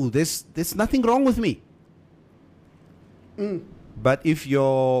 no, there's nothing wrong with me. But if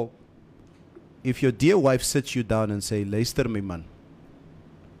your dear wife sits you down and say, luister my man,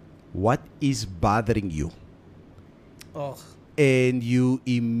 what is bothering you? Oh, And you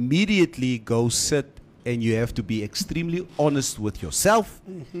immediately go sit and you have to be extremely honest with yourself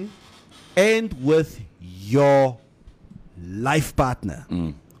and with your life partner,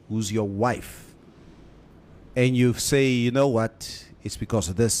 who's your wife. And you say, you know what, it's because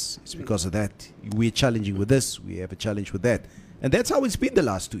of this, it's because of that. We're challenging with this, we have a challenge with that. And that's how it's been the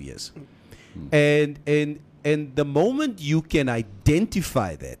last 2 years. And the moment you can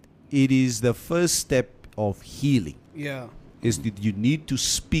identify that, it is the first step of healing. yeah. Is that you need to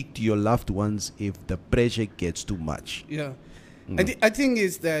speak to your loved ones if the pressure gets too much. Yeah. I think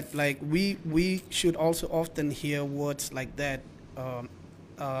is that like we should also often hear words like that.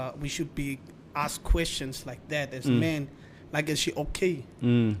 We should be asked questions like that as men. Like, is she okay?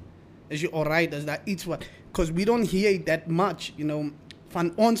 Is she alright? Is that it's what? Because we don't hear it that much, you know.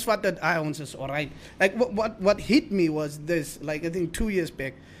 Van ons vat dit ons is alright. Like what hit me was this. Like I think 2 years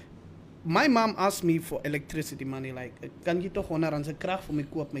back, my mom asked me for electricity money. Like, kan jy tog 100 rand se krag vir my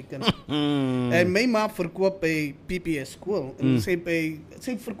koop my kind? En my ma verkoop by PPS skool. En sy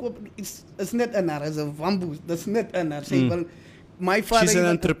verkoop is net in haar, is 'n wamboes. Dis net in haar. Sy wil my father. She's an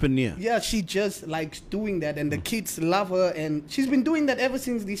entrepreneur. Yeah, she just likes doing that, and the kids love her, and she's been doing that ever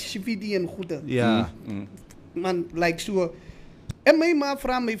since this Shividi and Goede. Yeah. man, like so. En my ma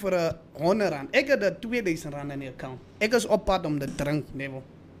vra my vir 'n R100. Ek het er 2000 rand in die account. Ek is op pad om te drink, Neville.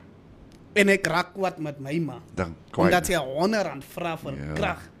 En ek raak kwaad met my ma. Dan kwaai. Omdat sy R100 vra vir Ja.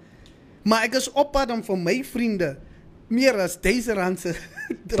 krag. Maar ek is op pad om vir my vriende meer as R1000 se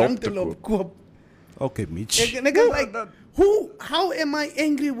drank te te loop koop. Okay, Mitch. En ek is like, how am I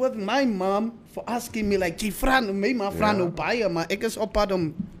angry with my mom for asking me like, jy vra my ma vra nou baie, maar ek is op pad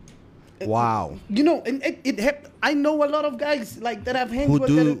om. Wow. You know, and I know a lot of guys like that I've hanged Who with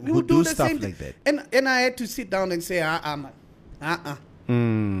do- that, who do the stuff same like thing. that. And I had to sit down and say, man.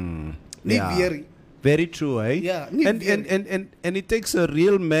 Nie Yeah. weer. Very true, eh? Yeah, and it takes a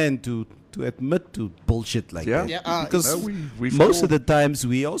real man to admit to bullshit like Yeah. that. Yeah, Because No, we've most all of the times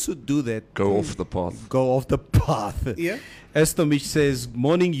we also do that. go off the path. Go off the path. Yeah. Estomich says,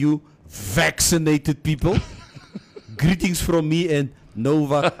 morning you vaccinated people. Greetings from me and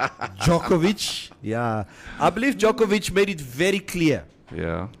Novak Djokovic. Yeah. I believe Djokovic made it very clear.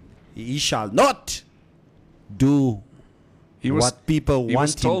 Yeah. He shall not do what people he want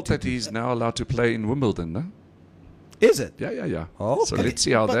was told him to that he's now allowed to play in Wimbledon, no? do. Is it? Yeah. Oh, So okay. let's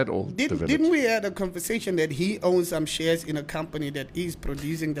see how But that all develops. didn't we have a conversation that he owns some shares in a company that is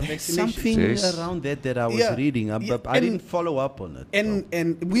producing the There's vaccination? something Yes. around that I was Yeah. reading, Yeah, but I and- didn't follow up on it.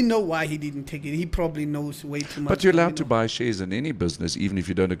 And we know why he didn't take it. He probably knows way too much. But you're more, allowed to buy shares in any business, even if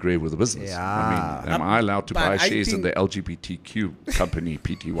you don't agree with the business. Yeah. I mean, am I allowed to But buy I shares in think- the LGBTQ company,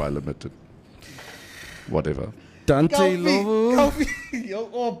 PTY Limited? Whatever. Dante Coffee, Lovo. coffee. Yo,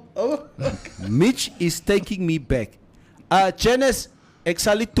 oh. Mitch is taking me back. Janice, ek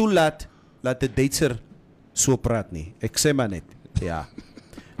sal nie toelaat dat 'n Duitser so praat nie. Ek sê maar net. Ja.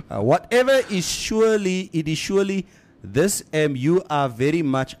 Whatever is surely, it is surely this you are very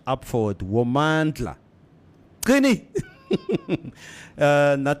much up for it. Womandla. Kini.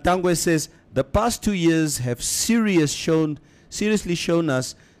 Natangwe says the past 2 years have seriously shown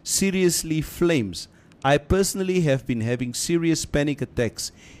us seriously flames. I personally have been having serious panic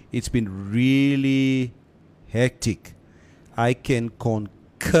attacks. It's been really hectic. I can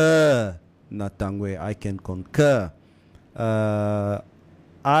concur, Natangwe. I can concur.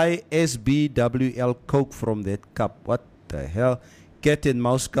 ISBWL Coke from that cup. What the hell? Cat and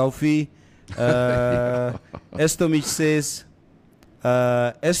mouse coffee. Estomich says,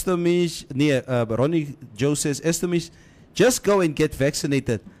 Ronnie Joe says, Estomich, just go and get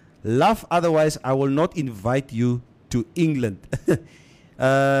vaccinated. Laugh, otherwise I will not invite you to England.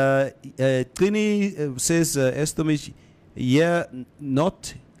 Trini says, Estomich, yeah,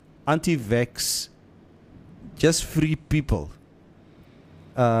 not anti-vax, just free people.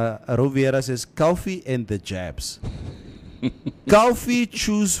 Roviera says, Coffee and the jabs. Coffee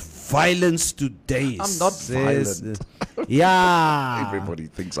choose violence today. I'm not violent. Yeah. Everybody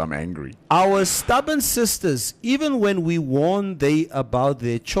thinks I'm angry. Our stubborn sisters, even when we warn they about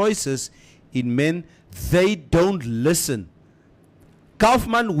their choices in men, they don't listen.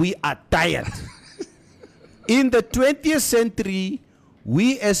 Kaufman, we are tired. In the 20th century,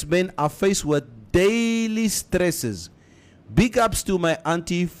 we as men are faced with daily stresses. Big ups to my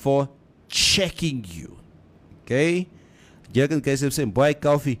auntie for checking you. Okay? Jurgen Keiser sê, boy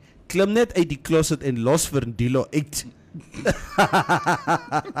Coffee, klim net uit die closet en los vir Ndilo uit.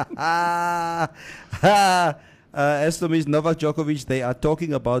 Estomich, Novak Djokovic, they are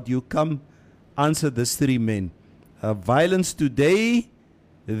talking about you. Come answer these three men. Violence today,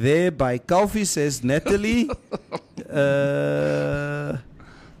 there by Coffee, says Natalie.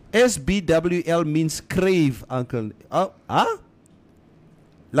 SBWL means crave, uncle.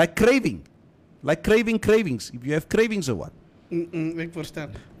 Like craving. Like cravings. If you have cravings or what? Ek verstaan.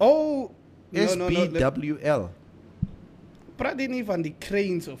 Oh, no. SBWL. Praat jy nie van die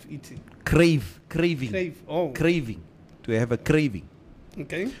cranes of ietsie? Craving. Crave. Oh, Craving. To have a craving.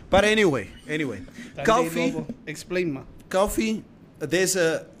 okay. But anyway. Coffee. Explain ma. Coffee. There's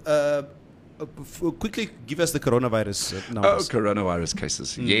quickly give us the coronavirus Oh, numbers. coronavirus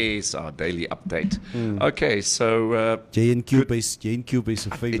cases. Yes, our daily update. Okay, so JNQ base is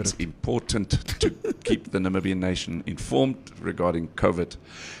a favorite. it's important to keep the Namibian nation informed regarding COVID.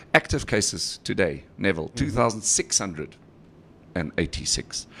 Active cases today, Neville,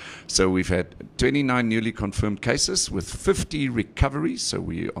 2,686. So we've had 29 newly confirmed cases with 50 recoveries. So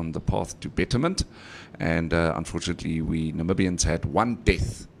we're on the path to betterment. And unfortunately, we Namibians had one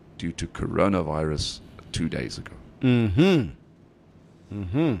death due to coronavirus 2 days ago.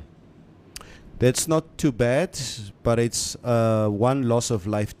 That's not too bad, but it's one loss of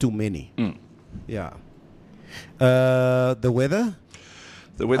life too many. Yeah. The weather?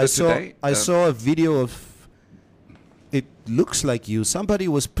 The weather today. I saw a video of. It looks like you. Somebody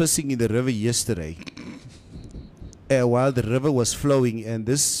was pissing in the river yesterday. while the river was flowing, and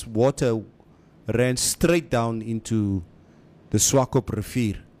this water ran straight down into the Swakop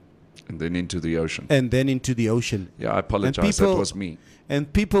Rivier And then into the ocean. and then into the ocean. Yeah, I apologize. That was me.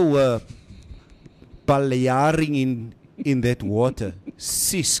 And people were balearing in that water.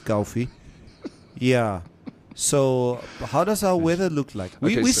 Sis, Kaufi. Yeah. So how does our weather look like?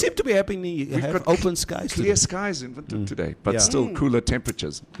 We Okay, so seem to be having have got open skies Clear today. skies in Windhoek today, but Yeah. still cooler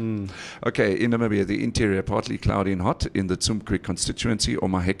temperatures. Okay, in Namibia, the interior partly cloudy and hot in the Tsumkwe constituency,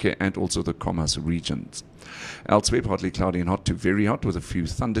 Omaheke, and also the Khomas regions. Elsewhere, partly cloudy and hot to very hot with a few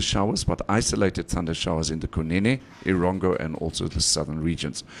thunder showers, but isolated thunder showers in the Kunene, Irongo, and also the southern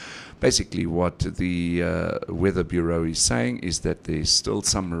regions. Basically, what the Weather Bureau is saying is that there's still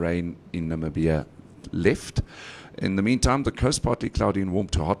some rain in Namibia left. In the meantime, the coast partly cloudy and warm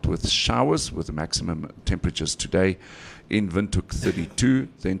to hot with showers, with the maximum temperatures today in Windhoek 32,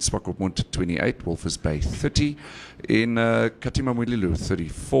 then Swakopmund 28, Walvis Bay 30, in Katima Mulilo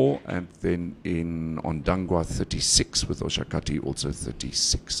 34, and then in Ondangwa 36, with Oshakati also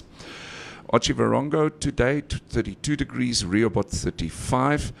 36. Otjiwarongo today 32 degrees, Rehoboth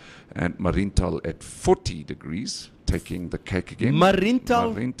 35, and Marintal at 40 degrees, taking the cake again.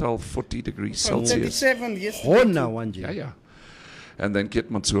 Marintal 40 degrees From Celsius. 37 yesterday. Hona wanje. Yeah. And then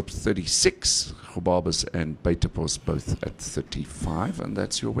Keetmanshoop 36, Gobabis and Beitepos both at 35, and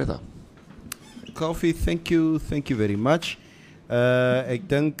that's your weather. Coffee, thank you very much. Ek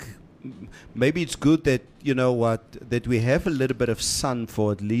dink maybe it's good that, you know what, that we have a little bit of sun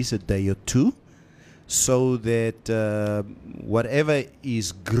for at least a day or two, so that whatever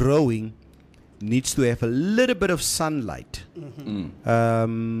is growing needs to have a little bit of sunlight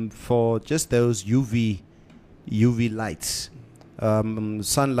for just those UV lights.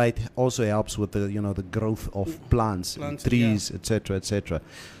 Sunlight also helps with the the growth of plants and trees, etc., etc.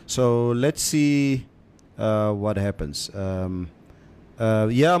 So let's see what happens.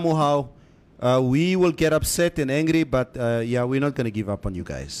 Yeah, Muhau, we will get upset and angry, but yeah, we're not going to give up on you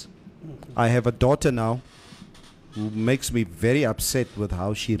guys. I have a daughter now who makes me very upset with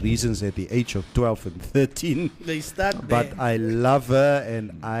how she reasons at the age of 12 and 13. They start But there. I love her,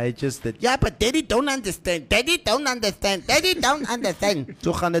 and I just that. Yeah, but Daddy don't understand. Daddy don't understand. Daddy don't understand.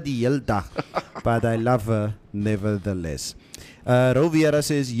 So gaan dit die hele dag. But I love her nevertheless. Roviera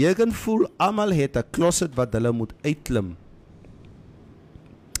says, jy kan voel almal het 'n closet wat hulle moet uitklim.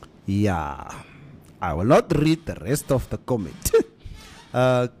 Yeah. I will not read the rest of the comment.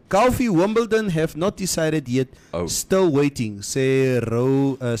 Coffee Wimbledon have not decided yet. Oh. Still waiting. Say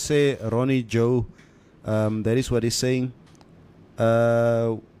Ronnie Joe. That is what he's saying.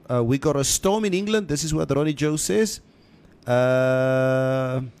 We got a storm in England. This is what Ronnie Joe says.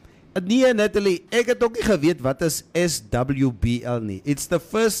 Nee, Natalie, ek het ook nie geweet wat is SWBL nie. It's the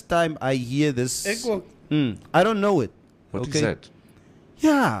first time I hear this. I don't know it. What is that?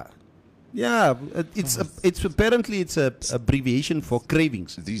 Yeah, it's apparently it's a abbreviation for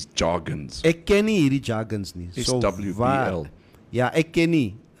cravings. These jargons. Ek ken nie hierdie jargons nie. SWBL. Ja, ek ken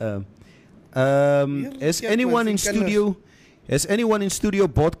nie. Has anyone in studio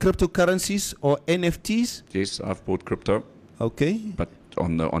bought cryptocurrencies or NFTs? Yes, I've bought crypto, Okay. but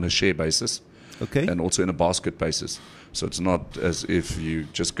on a share basis. Okay. And also in a basket basis. So it's not as if you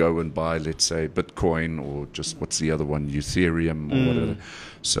just go and buy, let's say, Bitcoin or just what's the other one, Ethereum or whatever.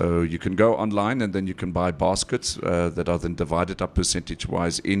 So you can go online and then you can buy baskets that are then divided up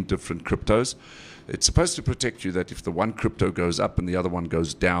percentage-wise in different cryptos. It's supposed to protect you that if the one crypto goes up and the other one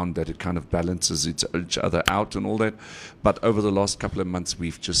goes down, that it kind of balances each other out and all that. But over the last couple of months,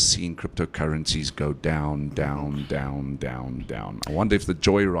 we've just seen cryptocurrencies go down, down, down, down, down. I wonder if the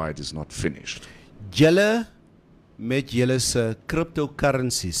joyride is not finished. Julle met julle se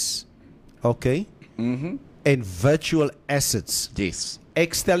cryptocurrencies. Okay? En virtual assets. Yes.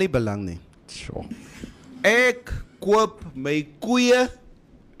 Ek stel nie belang nie. Sure. Ek koop my koeie.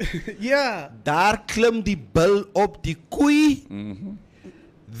 Yeah. Daar klim die bil op die koei.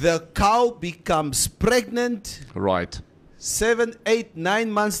 The cow becomes pregnant. Right. 7, 8,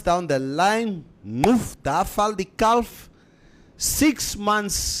 9 months down the line, move, daar val die kalf. 6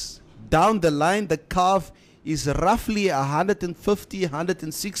 months down the line, the calf is roughly 150,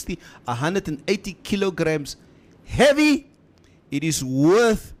 160, 180 kilograms heavy. It is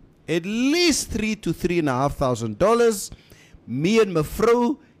worth at least $3,000 to $3,500. Me and my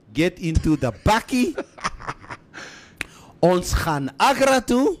vrou get into the bakkie. Ons gaan Agra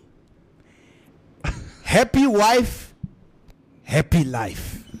toe. Happy wife, happy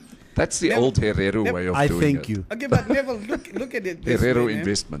life. That's the old Herero way of I doing thank it. you. Okay, but Neville, look at it. This Herero way, man.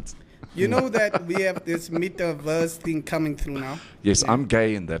 investment. You know that we have this metaverse thing coming through now. Yes, I'm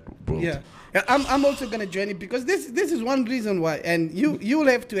gay in that world. Yeah. I'm also gonna join it because this is one reason why. And you'll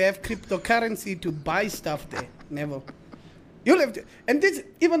have to have cryptocurrency to buy stuff there. Never. You'll have to, and this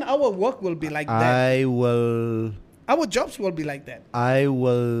even our work will be like that. Our jobs will be like that. I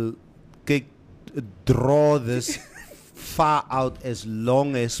will draw this far out as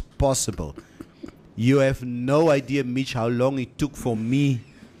long as possible. You have no idea, Mitch, how long it took for me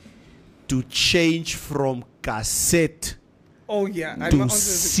to change from cassette Oh yeah, to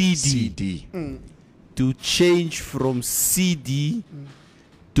CD. To change from CD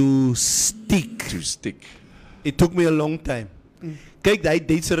to stick. It took me a long time. Kyk, daai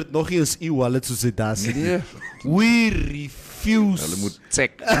dates het nog nie eens e-wallet soos dit daar sit. We refuse. Hulle moet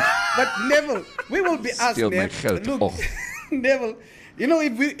check. But Neville, we will be asked. Steal my geld. Look, Neville, you know,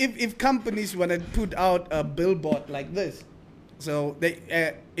 if companies want to put out a billboard like this, so they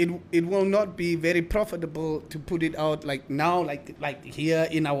it will not be very profitable to put it out like now, like here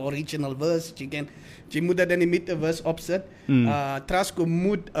in our original verse. Je moet dat in die metaverse opzet. Trasco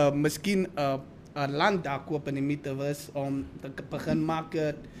moet misschien land daar koop in die metaverse om te begin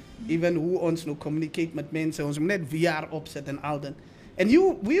maken. Even hoe ons nou communicate met mensen, ons moet net VR opzetten en al dat. And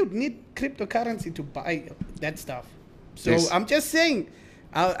we would need cryptocurrency to buy that stuff. So yes. I'm just saying,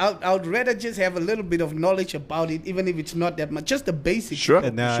 I'd rather just have a little bit of knowledge about it, even if it's not that much, just the basics. Sure.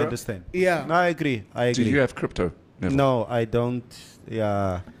 No, I understand. Yeah. No, I agree. Do you have crypto? Never. No, I don't.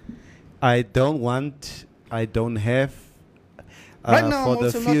 Yeah, I don't have. Right now, for I'm the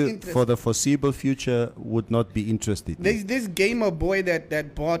also not interested. For the foreseeable future, would not be interested. There's this gamer boy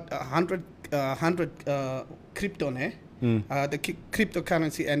that bought 100 Krypton, the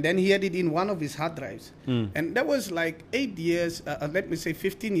cryptocurrency, and then he had it in one of his hard drives. And that was like 8 years, let me say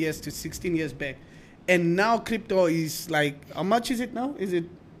 15 years to 16 years back. And now crypto is like, how much is it now? Is it?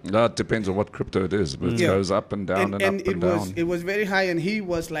 No, it depends on what crypto it is, but it goes up and down and up and down. It was very high, and he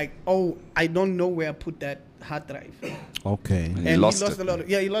was like, oh, I don't know where I put that hard drive. Okay. And he lost it. a lot.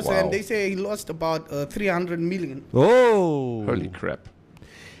 He lost it, and they say he lost about 300 million. Oh. Holy crap.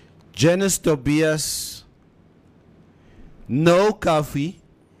 Janice Tobias, no coffee.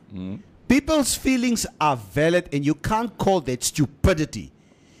 People's feelings are valid, and you can't call that stupidity.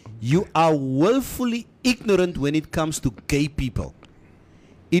 You are willfully ignorant when it comes to gay people.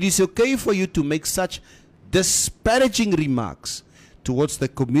 It is okay for you to make such disparaging remarks towards the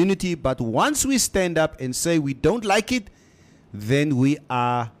community, but once we stand up and say we don't like it, then we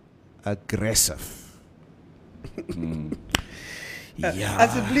are aggressive.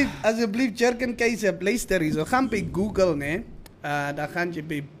 Alsjeblieft, Jurgen Keizer, luister eens. Gaan bij Google, nee. Dan gaan je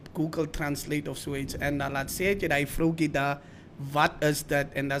bij Google Translate of zoiets. En dan laat zeggen je dat vroeg daar, wat is dat?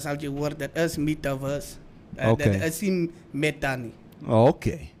 En dan zal je horen, dat is metaverse. Dat is in meta niet.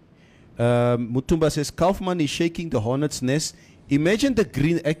 Okay. Mutumba says, Kaufman is shaking the hornet's nest. Imagine the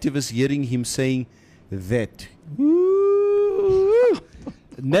green activist hearing him saying that.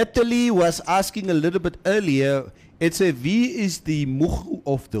 Natalie was asking a little bit earlier. It's a wie is the Mugu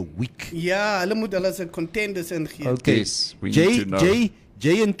of the week. Ja, hulle moet hulle se contenders ingeef. Okay. Yes, we need to know.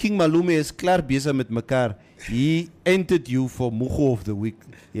 Jay en King Malume is klaar bezig met mekaar. He entered you for Mugu of the week.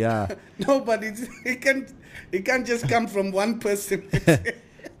 Yeah. No, but it can't just come from one person.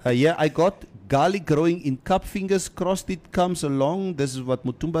 Yeah, I got garlic growing in cup fingers. Crossed it comes along. This is what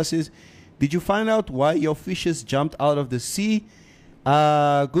Mutumba says. Did you find out why your fishes jumped out of the sea?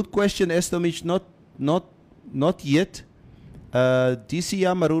 Good question, Estomich. Not yet. DC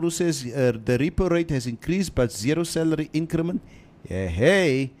Maruru says the repo rate has increased but zero salary increment. Yeah,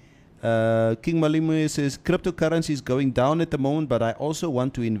 hey. King Malimu says cryptocurrency is going down at the moment, but I also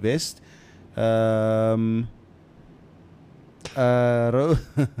want to invest. Ronnie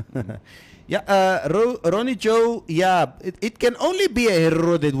Joe, yeah, it can only be a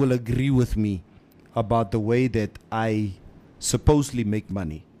hero that will agree with me about the way that I supposedly make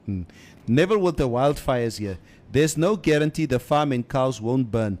money. Never with the wildfires here. There's no guarantee the farm and cows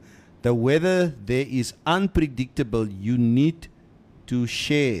won't burn. The weather there is unpredictable. You need to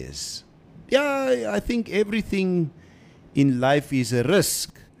shares. Yeah, I think everything in life is a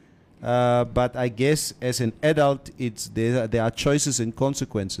risk. But I guess as an adult, there are choices and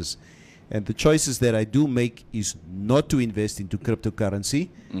consequences. And the choices that I do make is not to invest into cryptocurrency.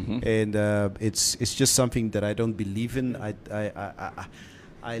 And it's just something that I don't believe in.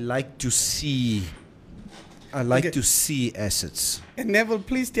 I like to see to see assets. And Neville,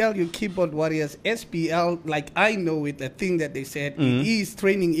 please tell your keyboard warriors, SPL, like I know it, the thing that they said, it is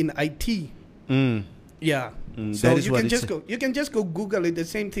training in IT. Yeah. So you can just go Google it, the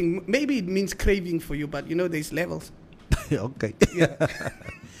same thing. Maybe it means craving for you, but you know there's levels. Okay. Yeah.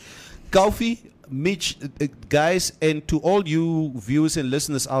 Kaufi, Mitch, guys, and to all you viewers and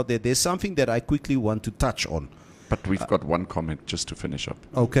listeners out there, there's something that I quickly want to touch on. But we've got one comment just to finish up,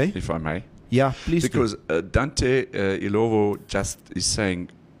 Okay. if I may. Yeah, please Because Dante Ilovo just is saying,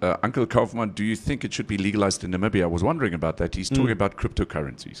 Uncle Kaufman, do you think it should be legalized in Namibia? I was wondering about that. He's talking about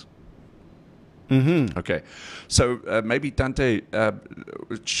cryptocurrencies. Okay. So maybe Dante,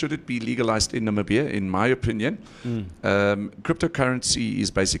 should it be legalized in Namibia? In my opinion, cryptocurrency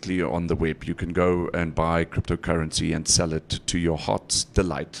is basically on the web. You can go and buy cryptocurrency and sell it to your heart's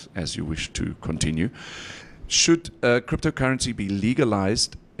delight as you wish to continue. Should cryptocurrency be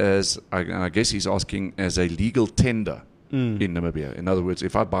legalized as, I guess he's asking, as a legal tender in Namibia? In other words,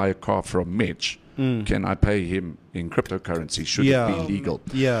 if I buy a car from Mitch, can I pay him in cryptocurrency? Should it be legal?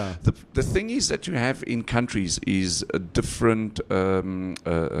 Yeah. The thing is that you have in countries is different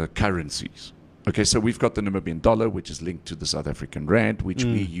currencies. Okay, so we've got the Namibian dollar, which is linked to the South African rand, which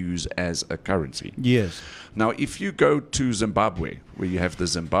we use as a currency. Yes. Now, if you go to Zimbabwe, where you have the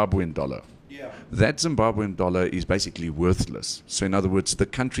Zimbabwean dollar, that Zimbabwean dollar is basically worthless. So in other words, the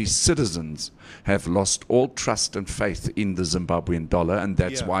country's citizens have lost all trust and faith in the Zimbabwean dollar, and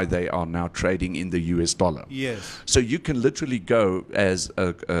that's why they are now trading in the US dollar. Yes. So you can literally go as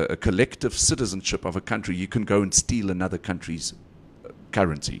a collective citizenship of a country, you can go and steal another country's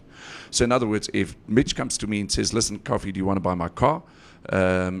currency. So in other words, if Mitch comes to me and says, listen, Coffee, do you want to buy my car?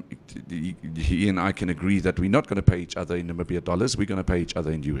 He and I can agree that we're not going to pay each other in Namibia dollars, we're going to pay each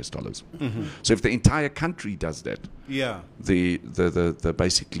other in US dollars. So if the entire country does that, the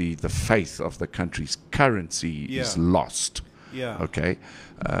basically the faith of the country's currency is lost. Okay,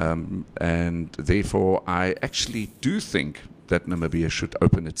 and therefore I actually do think that Namibia should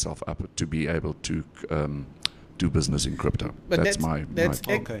open itself up to be able to do business in crypto. But That's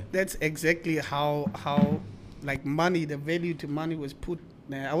that's exactly how like money, the value to money was put.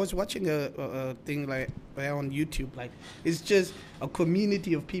 I was watching a thing like on YouTube. Like, it's just a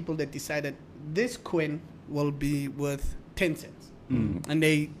community of people that decided this coin will be worth 10 cents. And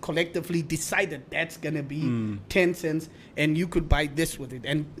they collectively decided that's going to be 10 cents and you could buy this with it.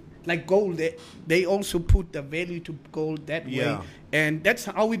 And like gold, they also put the value to gold that way. And that's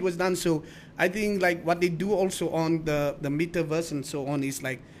how it was done. So I think like what they do also on the metaverse and so on is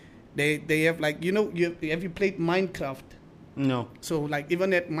like, they have like, you know, have you played Minecraft? No. So like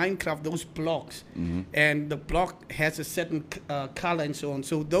even at Minecraft, those blocks, and the block has a certain color and so on.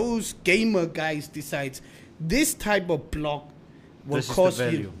 So those gamer guys decides this type of block will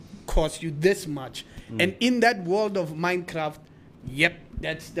cost you this much. And in that world of Minecraft,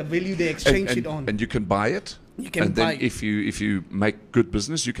 that's the value they exchange it on. And you can buy it. You can and buy then if you make good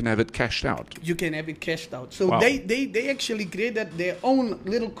business, you can have it cashed out. You can have it cashed out. So they actually created their own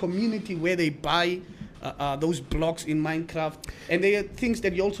little community where they buy those blocks in Minecraft, and they are things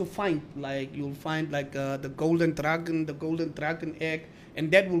that you also find. Like you'll find like the golden dragon egg, and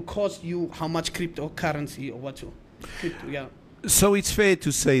that will cost you how much cryptocurrency or what? Crypto, So it's fair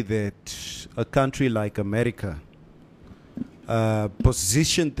to say that a country like America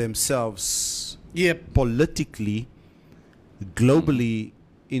positioned themselves politically, globally,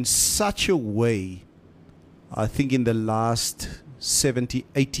 in such a way, I think in the last 70,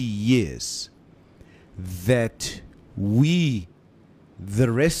 80 years, that we,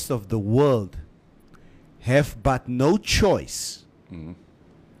 the rest of the world, have but no choice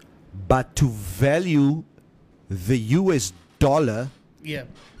but to value the US dollar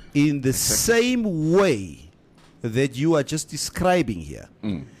in the same way that you are just describing here.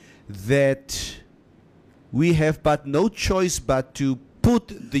 That we have but no choice but to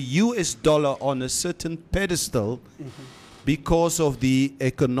put the US dollar on a certain pedestal because of the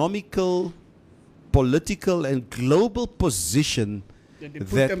economical, political, and global position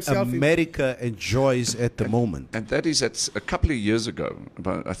that America enjoys at the moment. And that is at a couple of years ago,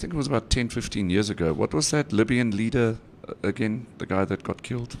 I think it was about 10, 15 years ago. What was that Libyan leader again, the guy that got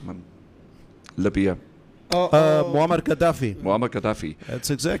killed? Libya. Muammar Gaddafi. Muammar Gaddafi. That's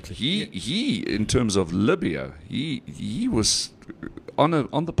exactly. He in terms of Libya, he was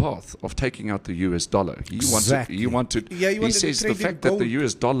on the path of taking out the US dollar. He wanted he says the fact that the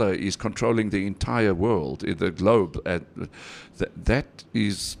US dollar is controlling the entire world, the globe, that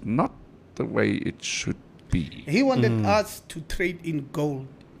is not the way it should be. He wanted us to trade in gold.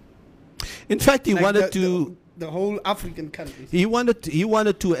 In fact, he like wanted the whole African countries. He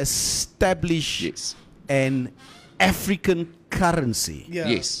wanted to establish an African currency.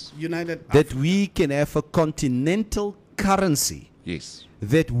 United that Africa. We can have a continental currency.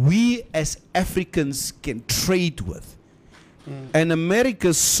 That we as Africans can trade with. And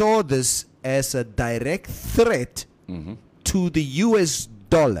America saw this as a direct threat to the US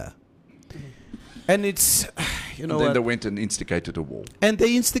dollar. And it's, you know, And then they went and instigated a war. and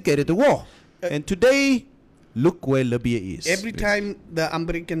they instigated the war. And today, look where Libya is. Every time the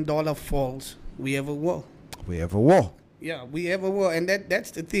American dollar falls, we have a war. We have a war. Yeah, we have a war, and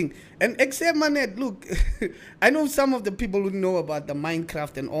that's the thing. And except Manet, look, I know some of the people who know about the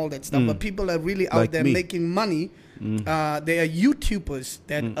Minecraft and all that stuff, but people are really out Like there me. making money. They are YouTubers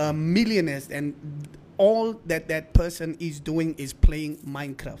that are millionaires, and all that person is doing is playing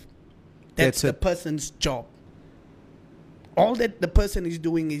Minecraft. That's That's the it. person's job. All that the person is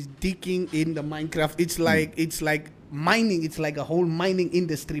doing is digging in the Minecraft. It's like mining. It's like a whole mining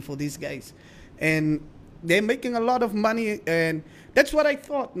industry for these guys, and they're making a lot of money. And that's what I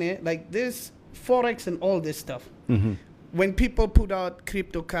thought, man. Like this Forex and all this stuff. When people put out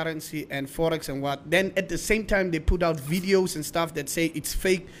cryptocurrency and Forex and what, then at the same time they put out videos and stuff that say it's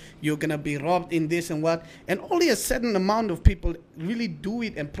fake, you're gonna be robbed in this and what, and only a certain amount of people really do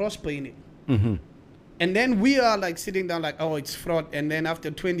it and prosper in it. And then we are like sitting down like, oh, it's fraud. And then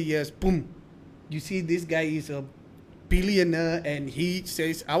after 20 years, boom, you see this guy is a billionaire and he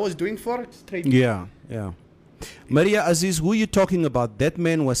says, I was doing Forex trading. Yeah, yeah. Maria Aziz, who you talking about? That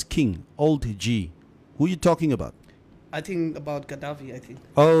man was king, old G. Who you talking about? I think about Gaddafi, I think.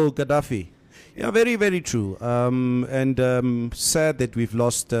 Oh, Gaddafi. Yeah, very, very true. And sad that we've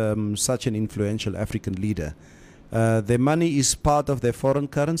lost such an influential African leader. Their money is part of their foreign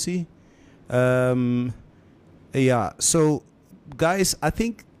currency. Yeah. So, guys, I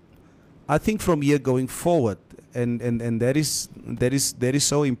think from here going forward, and that is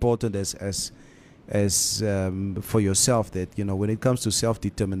so important as for yourself, that when it comes to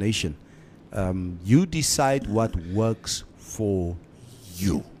self-determination, you decide what works for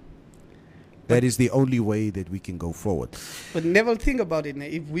you. That is the only way that we can go forward. But never think about it.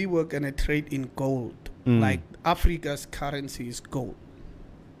 If we were going to trade in gold, like Africa's currency is gold.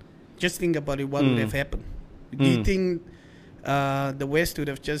 Just think about it, what would have happened? Do you think the West would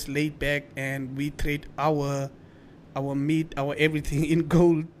have just laid back and we trade our meat, our everything in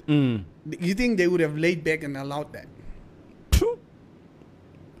gold? You think they would have laid back and allowed that?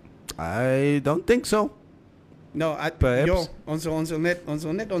 I don't think so. No, Perhaps. onze net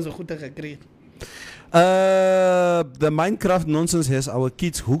onze goede gekry. The Minecraft nonsense has our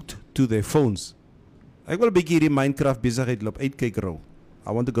kids hooked to their phones. Ek wil 'n bietjie hierdie Minecraft besigheid loop uitkyk rou.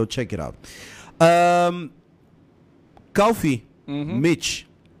 I want to go check it out. Kofi, Mitch.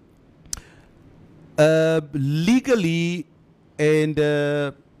 Legally, and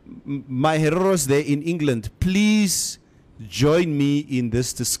my heroes there in England, please join me in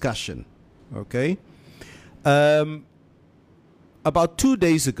this discussion. Okay? About 2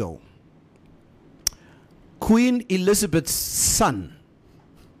 days ago, Queen Elizabeth's son,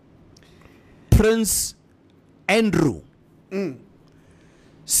 Prince Andrew,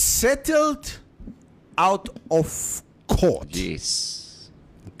 settled out of court. Yes.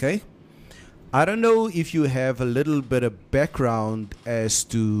 Okay? I don't know if you have a little bit of background as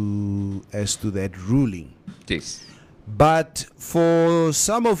to that ruling. Yes. But for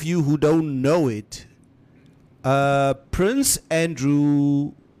some of you who don't know it, Prince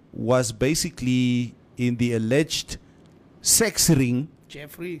Andrew was basically in the alleged sex ring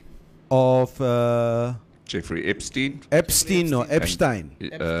Jeffrey. of Jeffrey Epstein. Epstein or Epstein.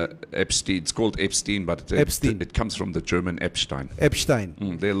 Epstein. It's called Epstein, but Epstein. it comes from the German Epstein. Epstein.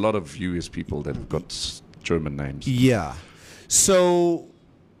 There are a lot of US people that have got German names. Yeah. So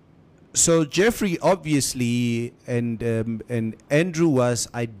Jeffrey obviously and Andrew was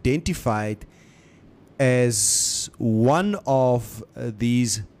identified as one of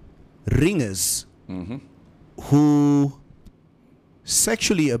these ringers who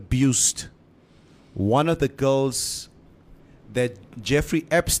sexually abused one of the girls that Jeffrey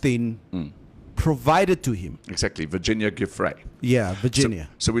Epstein provided to him. Exactly, Virginia Giuffre. Yeah, Virginia.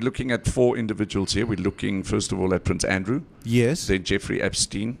 So we're looking at 4 individuals here. We're looking, first of all, at Prince Andrew. Yes. Then Jeffrey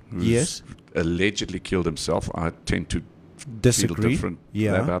Epstein, who's Yes. allegedly killed himself. I tend to Disagree. feel different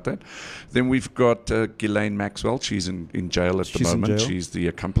Yeah. about that. Then we've got Ghislaine Maxwell. She's in jail at the She's in moment. jail. She's the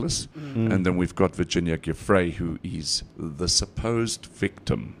accomplice. And then we've got Virginia Giuffre, who is the supposed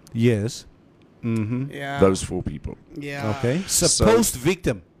victim. Yes. Yeah. Those 4 people. Yeah. Okay. Supposed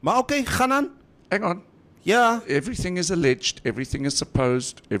victim. Maar okay, gaan aan. Hang on. Yeah. Everything is alleged. Everything is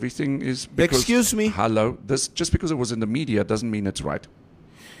supposed. Everything is. Because, Excuse me? Hello. This just because it was in the media doesn't mean it's right.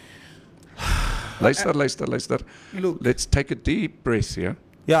 Luister. Look. Let's take a deep breath here.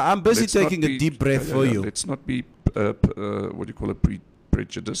 Yeah, I'm busy Let's not taking a be- deep breath yeah, for yeah, you. Let's not be what do you call it,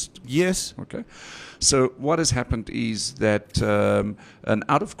 prejudiced. Yes. Okay. So what has happened is that an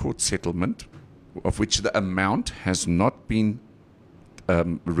out-of-court settlement, of which the amount has not been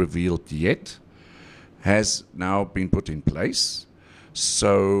revealed yet, has now been put in place.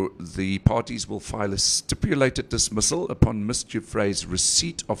 So the parties will file a stipulated dismissal upon Ms. Giuffre's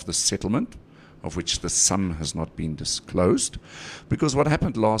receipt of the settlement, of which the sum has not been disclosed. Because what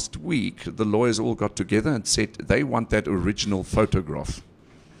happened last week, the lawyers all got together and said they want that original photograph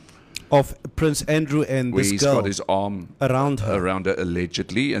Of Prince Andrew and where this he's girl got his arm around her.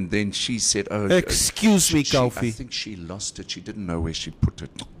 allegedly, and then she said, "Oh, Excuse me, I Kofi. think she lost it. She didn't know where she put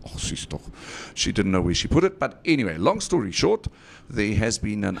it. Oh, she didn't know where she put it." But anyway, long story short, there has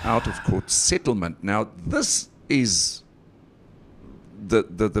been an out-of-court settlement. Now, this is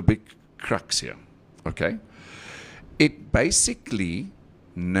the big crux here. Okay, it basically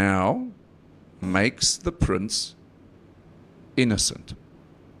now makes the prince innocent.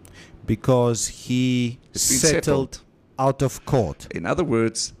 Because he It's been settled settled. out of court. In other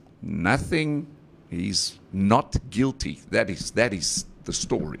words, nothing. He's not guilty. That is the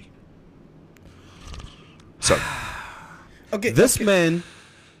story. So, Okay. This okay. man,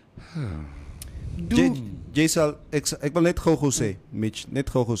 Do, Jaisal, ek wil net gou sê, Mitch, net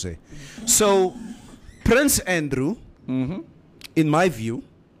gou sê. So, Prince Andrew, in my view,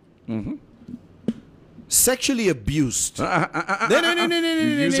 sexually abused.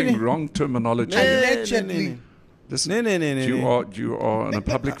 you're using wrong terminology. allegedly. Listen, No. you are in a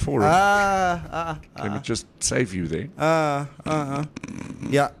public forum. Let me just save you there.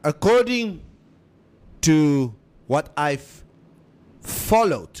 Yeah, according to what I've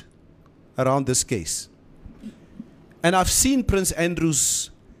followed around this case, and I've seen Prince Andrew's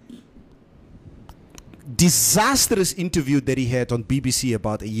disastrous interview that he had on BBC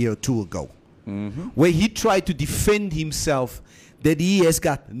about a year or two ago, where he tried to defend himself that he has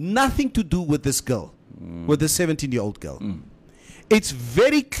got nothing to do with this girl, with the 17-year-old girl. It's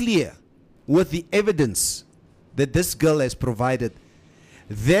very clear with the evidence that this girl has provided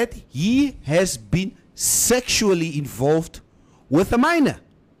that he has been sexually involved with a minor.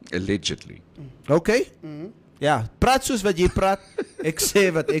 Allegedly. Okay? Ja, praat soos wat jy praat, ek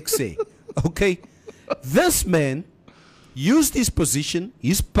sê wat ek sê. Okay? This man used his position,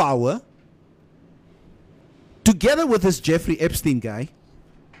 his power, together with this Jeffrey Epstein guy,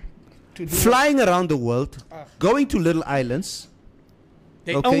 to do flying around the world, going to little islands,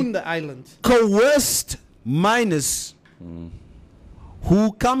 They Okay. own the island. coerced minors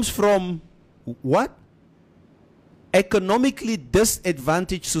who comes from what? Economically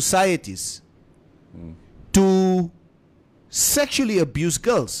disadvantaged societies to sexually abuse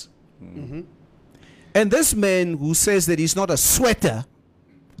girls. And this man who says that he's not a sweater,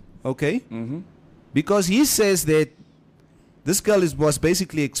 okay, because he says that this girl was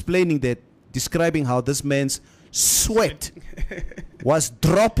basically explaining that, describing how this man's sweat was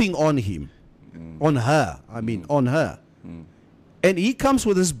dropping on him, on her, on her. And he comes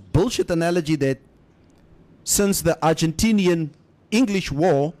with this bullshit analogy that since the Argentinian English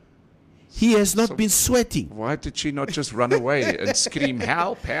war, he has not So- been sweating. Why did she not just run away and scream,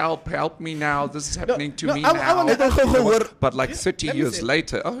 "Help, help, help me now. This is happening to no, me I now." wanna ask you- You know what? But like 30 Let me years say-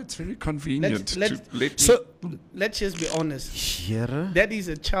 later, oh, it's very convenient let's- to let me. So, Let's just be honest. Here. That is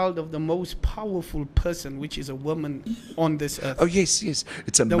a child of the most powerful person, which is a woman on this earth. Oh, yes, yes.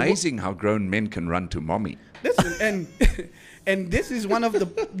 It's wo- amazing how grown men can run to mommy. Listen, and and this is one of the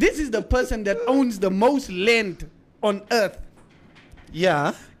this is the person that owns the most land on earth.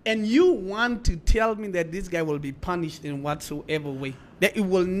 Yeah. And you want to tell me that this guy will be punished in whatsoever way? That it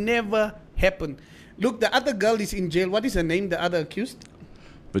will never happen. Look, the other girl is in jail. What is her name? The other accused?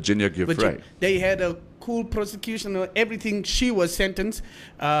 Virginia Giuffre. They had a cool prosecution or everything. She was sentenced.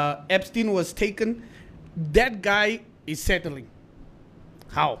 Epstein was taken. That guy is settling.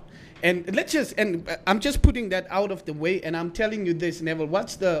 How? And I'm just putting that out of the way. And I'm telling you this, Neville.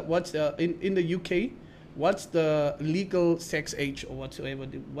 What's the in the UK? What's the legal sex age or whatsoever?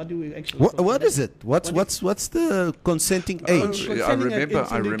 What do we actually? What is it? What's the consenting age? Oh, I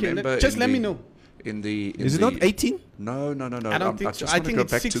remember. Just in let the- me know. In the in Is it the, not 18? No. I don't think I so. just I want to think go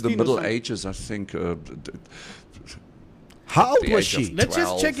it's back to the 16 or Middle something. Ages. I think How old the was age of she? Let's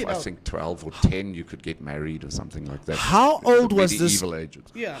just check it I out. think 12 or 10 you could get married or something like that. How In the old was this? medieval ages.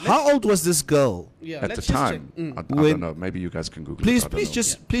 Yeah. How old was this girl? Yeah. At the let's just time, check. I When- don't know. Maybe you guys can Google Please, it. I don't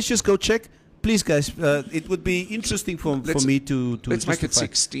know. please just go check. Please, guys, it would be interesting for Let's- me to Let's make it justify.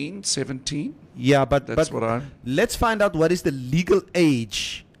 16, 17. Yeah, but That's what I'm. let's find out what is the legal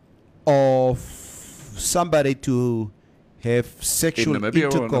age of somebody to have sexual Namibia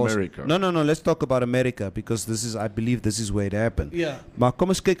or in intercourse. America? No. Let's talk about America because I believe this is where it happened. Yeah. Maar kom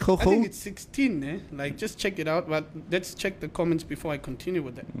eens kyk I think gou-gou. it's 16, eh? Like, just check it out. But let's check the comments before I continue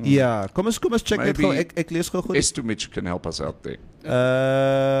with that. Ja, kom eens check net Maybe gou. Ek lees gou-gou. Estumich can help us out there.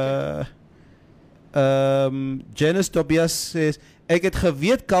 Janice Tobias says, ek het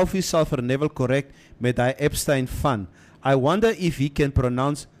geweet Kofi sal vir Neville correct met hy Epstein fun. I wonder if he can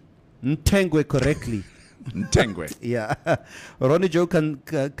pronounce Ntengwe correctly. Ntengwe. Yeah. Ronnie Joe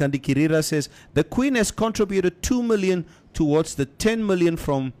Kandikirira says, the Queen has contributed 2 million towards the 10 million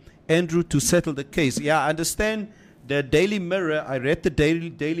from Andrew to settle the case. Yeah, I understand the Daily Mirror. I read the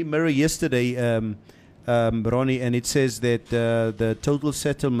Daily Mirror yesterday, Ronnie, and it says that the total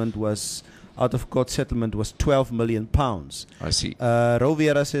settlement was, out of court settlement was 12 million pounds. I see.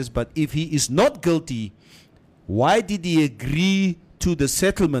 Roviera says, but if he is not guilty, why did he agree to the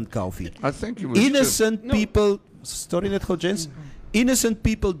settlement, Kofi? I think he was Innocent people, story net gou, gents. Innocent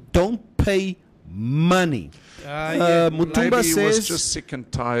people don't pay money. Mutumba maybe he was says, just sick and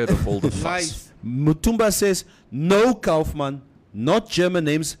tired of all the fuss. Mutumba says, no, Kaufman, not German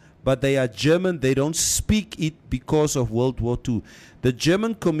names, but they are German. They don't speak it because of World War II. The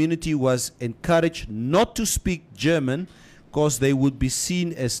German community was encouraged not to speak German because they would be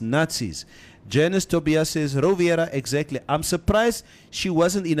seen as Nazis. Janice Tobias says, Roviera, exactly. I'm surprised she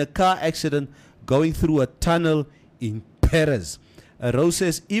wasn't in a car accident going through a tunnel in Paris. Rose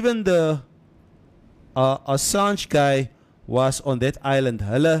says, even the Assange guy was on that island.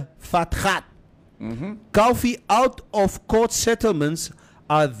 Hulle vat gat. Kofi, out of court settlements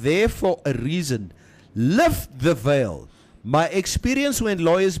are there for a reason. Lift the veil. My experience when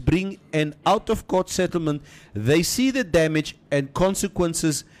lawyers bring an out of court settlement, they see the damage and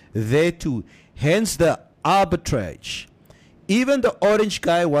consequences thereto. Hence the arbitrage. Even the orange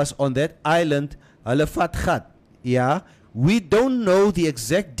guy was on that island. Hulle vat gat. Yeah. We don't know the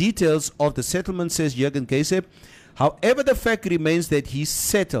exact details of the settlement, says Jürgen Geiseb. However, the fact remains that he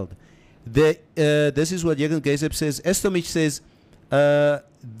settled. This is what Jürgen Geiseb says. Estomich says,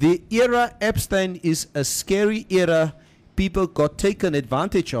 the era Epstein is a scary era. People got taken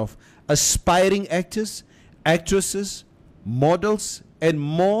advantage of. Aspiring actors, actresses, models, and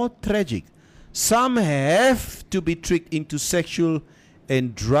more tragic. Some have to be tricked into sexual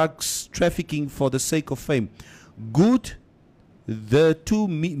and drugs trafficking for the sake of fame. Good, the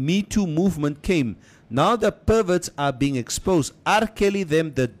Me Too movement came. Now the perverts are being exposed. R. Kelly,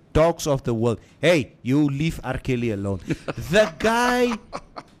 them the dogs of the world. Hey, you leave R. Kelly alone. The guy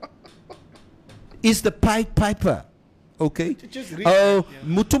is the Pied Piper. Okay.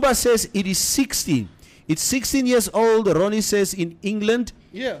 Mutumba says it is 16. It's 16 years old. Ronnie says in England.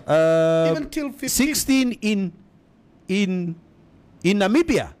 Yeah. Even till 15. 16 in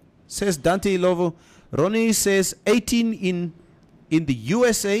Namibia, says Dante Ilovo. Ronnie says 18 in the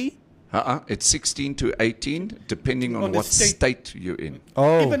USA. It's 16 to 18, depending on what state you're in.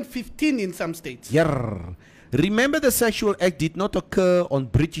 Oh. Even 15 in some states. Yeah. Remember, the sexual act did not occur on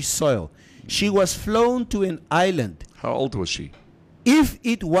British soil. She was flown to an island. How old was she? If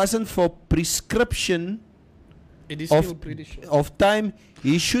it wasn't for prescription It is still British. of time,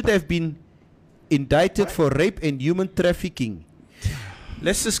 he should have been indicted for rape and human trafficking.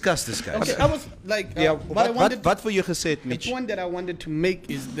 Let's discuss this, guys. Okay, I was like, what for you said, Mitch? The point that I wanted to make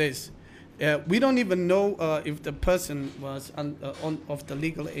is this. We don't even know if the person was of the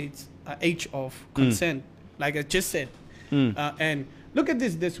legal age of consent, like I just said. And look at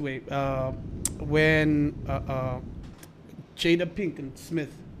this way. When Jada Pinkett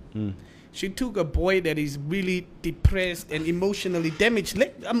Smith, she took a boy that is really depressed and emotionally damaged.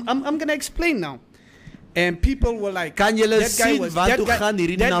 I'm going to explain now. And people were like, that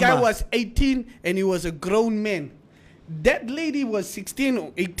guy was 18 and he was a grown man. That lady was 16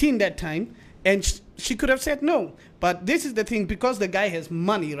 or 18 that time, and she could have said no. But this is the thing, because the guy has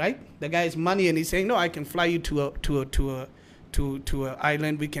money, right? The guy has money, and he's saying, no, I can fly you to an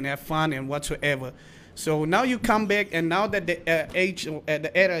island, we can have fun and whatsoever. So now you come back, and now that the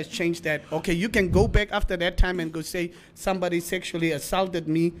the era has changed, that okay, you can go back after that time and go say somebody sexually assaulted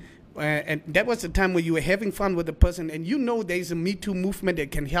me. And that was the time where you were having fun with the person, and you know there's a Me Too movement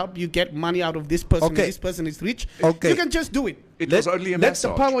that can help you get money out of this person. Okay. This person is rich. Okay. You can just do it. It was only a massage. That's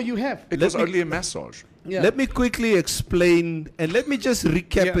the power you have. It was only a massage. Yeah. Let me quickly explain, and let me just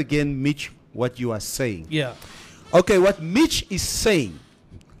recap again, Mitch, what you are saying. Yeah. Okay, what Mitch is saying,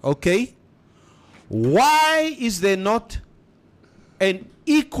 okay, why is there not an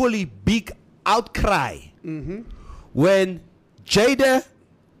equally big outcry when Jada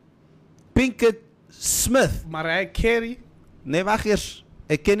Pinkett Smith, Mariah Carey. Nee, wacht eers.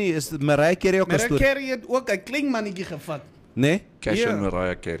 Ik ken niet, is Mariah Carey ook een story? Mariah Carey heeft ook een klinkmannetje gevat. Nee? Cash and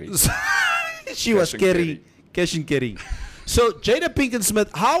Mariah Carey. She was Carey. Cash and Carey. So Jada Pinkett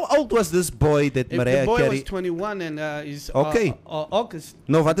Smith, how old was this boy that If Mariah the boy Carey? was 21 and is Okay. August.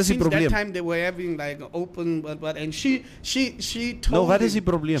 No, wat is die Since that probleem? time they were having like open, and she told No, wat him is die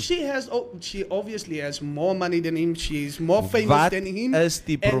probleem? she obviously has more money than him. She's more famous Wat than him. is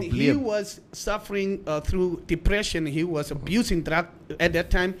die And he probleem? was suffering through depression. He was abusing drug at that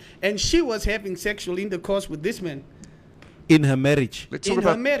time, and she was having sexual intercourse with this man In her marriage. Let's talk in her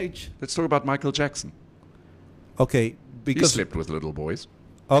about marriage. Michael Jackson. Okay, He because slept with little boys.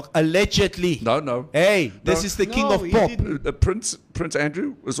 allegedly. No. Hey, this No. is the king No, of he pop. didn't. Prince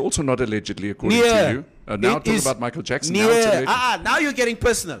Andrew was also not allegedly, according Yeah. to you. Now It talk is about Michael Jackson. Now it's near. alleged. Now you're getting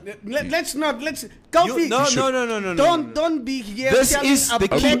personal. Let's You- no. Don't be here This telling is a the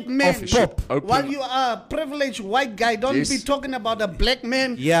black king man of pop. while you are a privileged white guy. Don't Yes. be talking about a black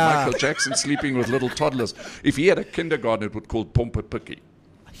man. Yeah. Michael Jackson sleeping with little toddlers. If he had a kindergarten, it would called Pompa Picky.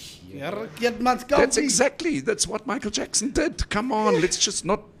 That's what Michael Jackson did. Come on, let's just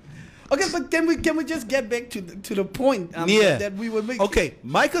not. Okay, but can we just get back to the point Yeah. that we were making? Okay,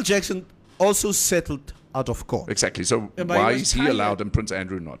 Michael Jackson also settled out of court. Exactly. So Yeah, but he why was is he tired. allowed and Prince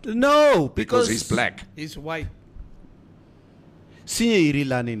Andrew not? No, Because he's black. He's white. Sien jy hierdie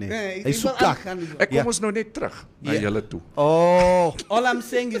Lani nie? Yeah, Hy so kak. Ek kom Ja. ons nou net terug na Ja. julle toe. Oh, All I'm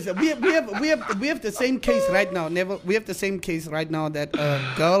saying is that we have the same case right now. We have the same case right now that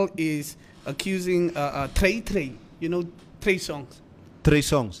a girl is accusing Trey. You know Trey Songs. 3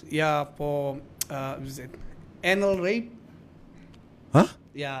 songs. Yeah, for was it anal rape? Huh?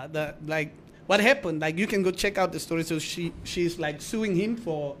 Yeah, what happened? Like you can go check out the story. So she's like suing him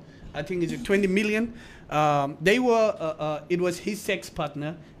for I think it's 20 million. They were it was his sex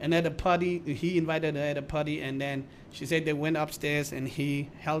partner, and at a party he invited her at a party, and then she said they went upstairs and he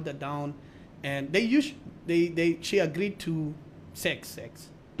held her down, and she agreed to sex,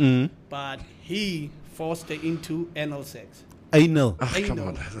 but he forced her into anal sex. Anal. Come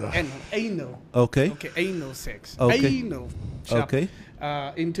on. Anal. Okay. Okay, anal sex. Okay. Anal. Sharp. Okay.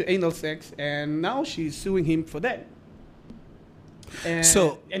 Into anal sex, and now she's suing him for that. And,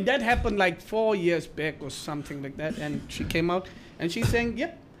 So- and that happened like 4 years back or something like that, and she came out and she's saying,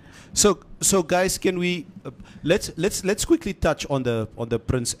 "Yep, So guys, can we let's quickly touch on the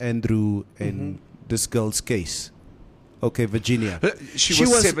Prince Andrew and this girl's case. Okay, Virginia. She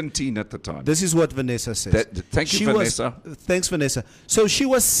was 17 at the time. This is what Vanessa says. Thank you, She Vanessa. Thanks, Vanessa. So she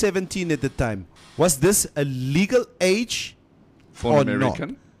was 17 at the time. Was this a legal age For or an American,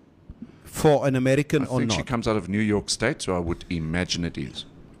 not? For an American I or think she not? comes out of New York State, so I would imagine it is.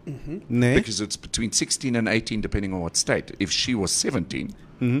 Nee? Because it's between 16 and 18, depending on what state. If she was 17,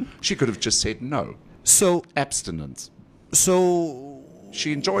 she could have just said no. So Abstinence. so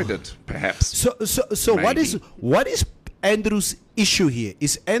She enjoyed it, perhaps. So what is Andrew's issue here?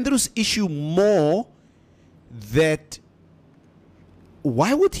 Is Andrew's issue more that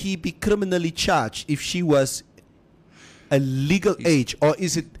why would he be criminally charged if she was a legal age, or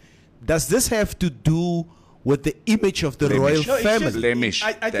does this have to do with the image of the royal Blemish. No, it's family? just- Blemish.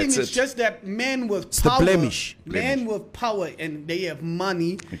 I think That's it's it. just that men with It's the power, blemish. men with power, and they have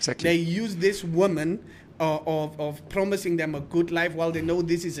money. Exactly. They use this woman of promising them a good life while they know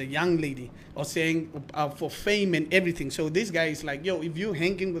this is a young lady, or saying for fame and everything. So this guy is like, yo, if you're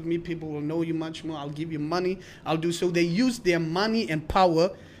hanging with me, people will know you much more. I'll give you money. I'll do so. They use their money and power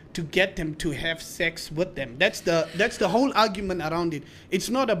to get them to have sex with them. That's the whole argument around it. It's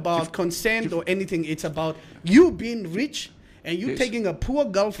not about consent or anything. It's about you being rich and you Yes. taking a poor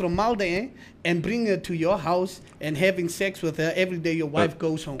girl from Malden and bringing her to your house and having sex with her every day your wife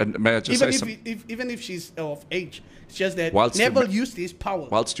goes home. and may I just even say even if she's of age. It's just that Whilst you Neville ma- used his power.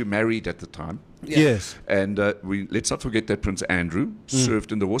 Whilst you're married at the time. Yeah. Yes. And let's not forget that Prince Andrew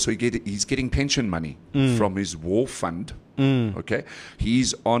served in the war, so he's getting pension money from his war fund. Okay,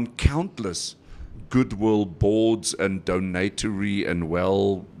 he's on countless goodwill boards and donatory and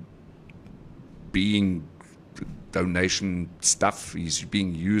well-being donation stuff. He's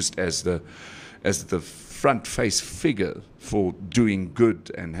being used as the front face figure for doing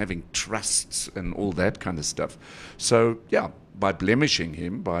good and having trusts and all that kind of stuff. So yeah, by blemishing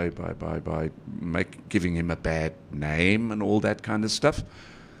him, by giving him a bad name and all that kind of stuff,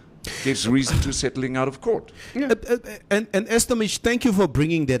 gives reason to settling out of court. And Estomich, thank you for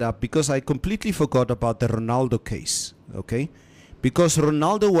bringing that up, because I completely forgot about the Ronaldo case. Okay, because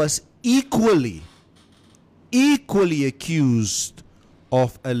Ronaldo was equally accused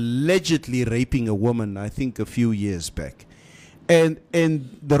of allegedly raping a woman, I think a few years back, and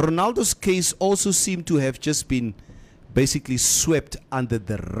the Ronaldo's case also seemed to have just been basically swept under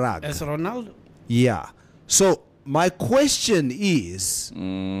the rug. As Ronaldo. Yeah. So my question is,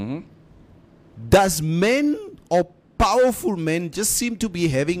 does men or powerful men just seem to be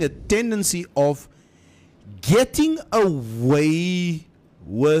having a tendency of getting away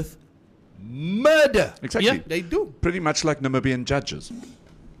with murder, Exactly. Yeah, they do. Pretty much like Namibian judges.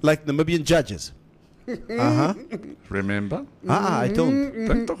 like Namibian judges. Remember? I don't.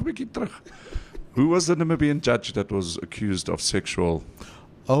 Dink tog 'n bietjie terug. Who was the Namibian judge that was accused of sexual?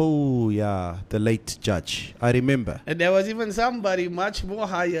 Oh, yeah, the late judge. I remember. And there was even somebody much more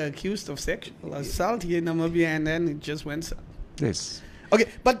higher accused of sexual assault here in Namibia, and then it just went south. Yes. Okay,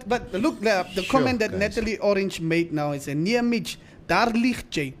 but look, the Sure, comment that guys. Natalie Orange made now is, nee Mitch, daar lieg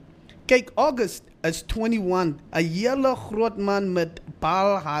jy. Kyk, August is 21, 'n hele groot man met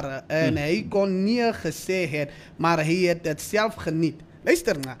baalhare, en hy kon nie gesê het, maar hy het dit self geniet.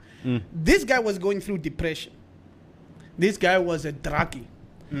 Luister na. This guy was going through depression. This guy was a druggie.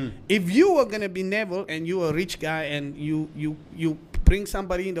 If you were going to be Neville and you're a rich guy and you bring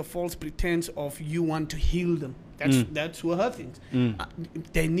somebody in the false pretense of you want to heal them, that's what her things.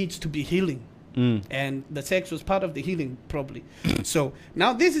 There needs to be healing. And the sex was part of the healing, probably. So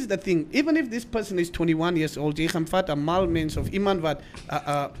now this is the thing. Even if this person is 21 years old, jy gaan vat 'n mal mens of iemand wat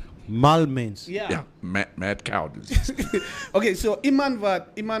Malmens. Yeah. Mad cow disease. okay, so iemand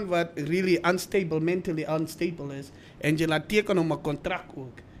wat really unstable, mentally unstable is, en jy laat teken om 'n kontrak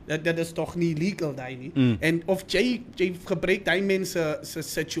ook. Dat is toch niet legal daai nie. En of jy gebruik daai mense se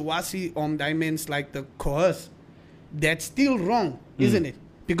situasie om daai mens like the coerce, that's still wrong, isn't it?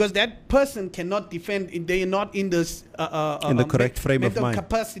 Because that person cannot defend, they are not in this In the correct frame of mental mind.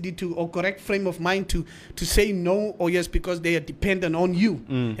 capacity to, or correct frame of mind to say no or yes, because they are dependent on you,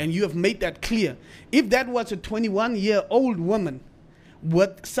 and you have made that clear. If that was a 21-year-old woman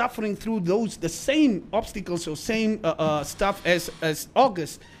with suffering through the same obstacles or same stuff as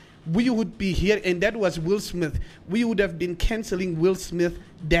August, we would be here, and that was Will Smith. We would have been canceling Will Smith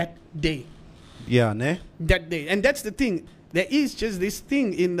that day. Yeah, ne? That day. And that's the thing. There is just this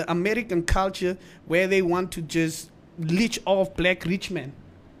thing in the American culture where they want to just leech off black rich men.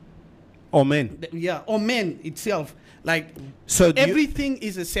 Oh, man. Yeah, or men itself. Like, So do you- everything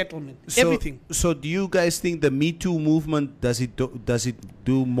is a settlement. So, Everything. So do you guys think the Me Too movement, does it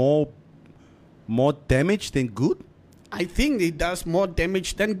do more damage than good? I think it does more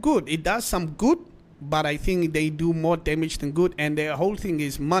damage than good. It does some good, but I think they do more damage than good. And the whole thing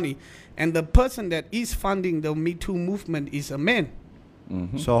is money. And the person that is funding the Me Too movement is a man.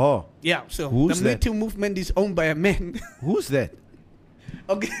 So, Yeah, so Who's the Me that? Too movement is owned by a man. who's that?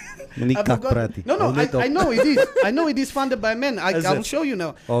 Okay. Meneer I forgot- Kakprati. No, Hou net op. I know it is. I know it is funded by men. Is I will it? show you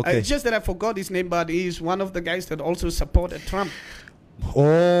now. Okay. It's just that I forgot his name, but he is one of the guys that also supported Trump.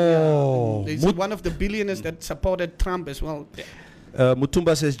 Oh. He's one of the billionaires that supported Trump as well.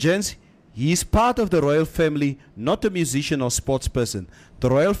 Mutumba says, gents, he is part of the royal family, not a musician or sports person. The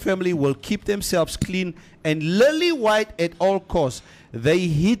royal family will keep themselves clean and lily white at all costs. They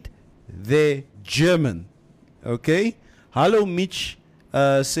hit their German. Okay? Hello, Mitch,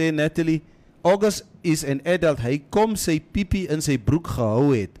 say Natalie. August is an adult. Hy kom sy piepie in sy broek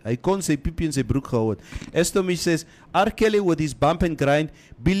gehou het. Hy kon sy piepie in sy broek gehou het. Esther Mitch says, R. Kelly with his bump and grind,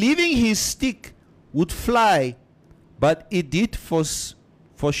 believing his stick would fly, but it did for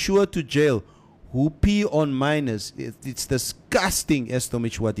sure to jail. Who pee on minors? It's disgusting, Esther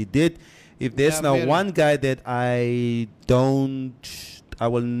Mitch, what he did. If there's Yeah, now very. one guy that I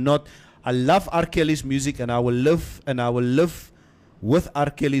love R. Kelly's music, and I will live with R.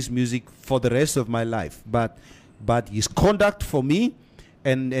 Kelly's music for the rest of my life. But his conduct for me,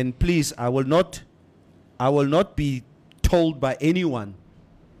 and please, I will not be told by anyone,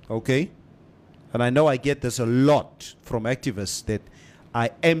 okay? And I know I get this a lot from activists that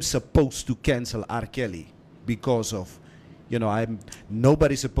I am supposed to cancel R. Kelly because of,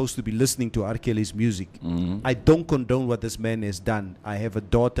 nobody's supposed to be listening to R. Kelly's music. I don't condone what this man has done. I have a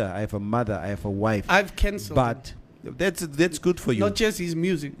daughter, I have a mother, I have a wife. I've cancelled him. But that's good for you. Not just his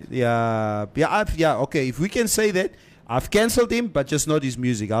music. Okay. If we can say that, I've cancelled him, but just not his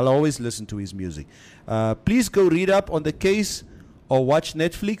music. I'll always listen to his music. Please go read up on the case or watch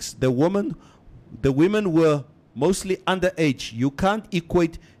Netflix. The women were mostly underage. You can't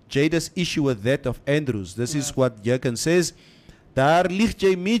equate Jada's issue with that of Andrews. This is what Jurgen says. Daar ligt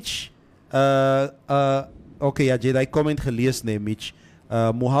jy, Mitch. Okay, Jada, I comment gelees, nee, Mitch.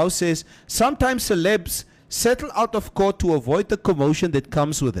 Mohau says, sometimes celebs settle out of court to avoid the commotion that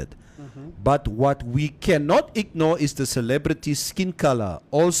comes with it. But what we cannot ignore is the celebrity's skin color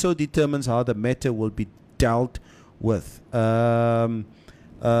also determines how the matter will be dealt with.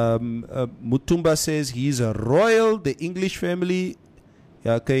 Mutumba says he's a royal, the English family.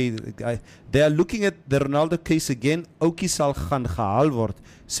 Ja, okay, they are looking at the Ronaldo case again. Oukie sal gaan gehaal word,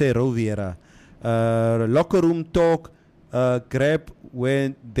 sê Rovera. Locker room talk, grab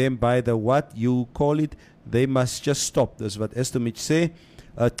when them by the what you call it, they must just stop. That's what Esther Mitch say.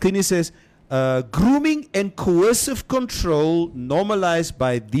 Trini says, grooming and coercive control normalized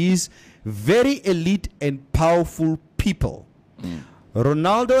by these very elite and powerful people.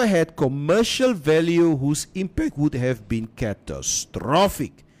 Ronaldo had commercial value whose impact would have been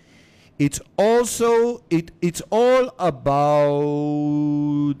catastrophic. It's all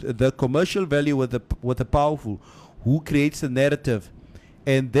about the commercial value with the powerful, who creates the narrative,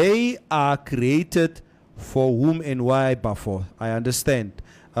 and they are created for whom and why. Before I understand,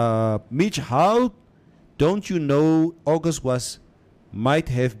 Mitch, how don't you know August might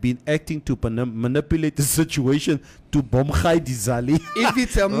have been acting to manipulate the situation to Bomchai Dizali? If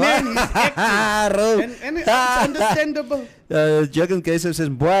it's a man, he's acting. and it's understandable. Jürgen Kaiser says,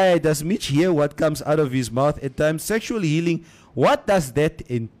 boy, does Mitch hear what comes out of his mouth at times? Sexual healing, what does that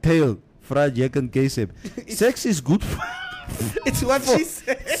entail? Fra Jürgen Kaiser. Sex is good for... It's what she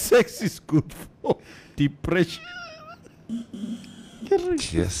said. Sex is good for depression.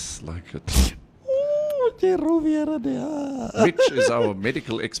 Yes, like it. Mutuba, Mitch is our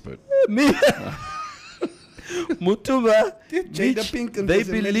medical expert. Jada Pinkett they was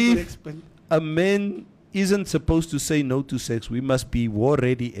a medical believe expert. a man isn't supposed to say no to sex. We must be war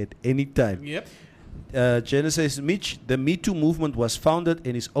ready at any time. Yep. Jenna says, Mitch, the Me Too movement was founded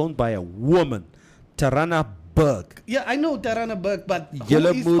and is owned by a woman, Tarana Burke. Yeah, I know Tarana Burke, but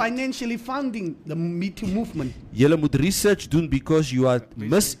Julle who is moet- financially funding the Me Too movement? Julle moet research doen because you are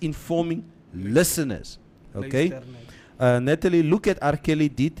misinforming listeners. Okay? Natalie, look at R. Kelly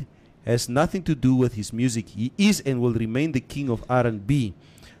did. Has nothing to do with his music. He is and will remain the king of R&B.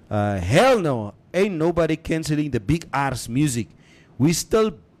 Hell no. Ain't nobody canceling the big R's music. We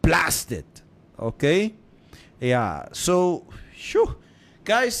still blast it. Okay? Yeah. So, sure.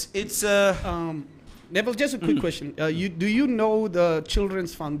 Guys, it's... Neville, just a quick question. Do you know the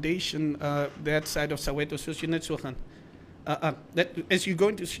Children's Foundation, that side of Soweto? So you're not so that as you go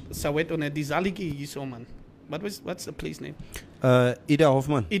into Soweto, na Dizaligi yiso man. What's the place name? Ida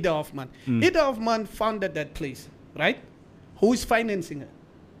Hoffman. Ida Hoffman. Ida Hoffman founded that place, right? Who is financing her?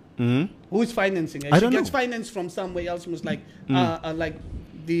 Who is financing her? I She don't gets know. financed from somewhere else, was like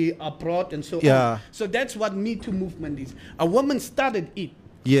the abroad and so Yeah. on. So that's what Me Too movement is. A woman started it,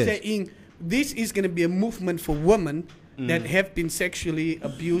 Yes. saying this is going to be a movement for women that have been sexually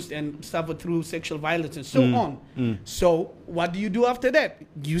abused and suffered through sexual violence and so on. So what do you do after that?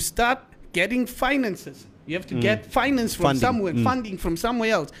 You start getting finances. You have to get finance from Funding. somewhere, funding from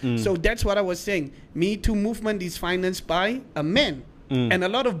somewhere else. So that's what I was saying. Me Too movement is financed by a man. And a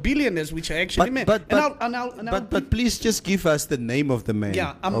lot of billionaires, which are actually men. But please just give us the name of the man.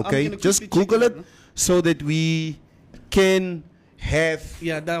 Yeah, I'm okay. gonna Just quickly check Google it it out, so that we can have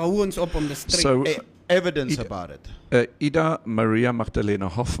yeah, the ones up on the street. So, evidence about it. Ida Maria Magdalena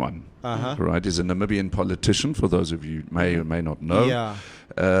Hoffman, right, is a Namibian politician, for those of you may or may not know. Yeah.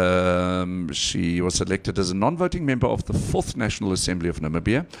 She was elected as a non-voting member of the 4th National Assembly of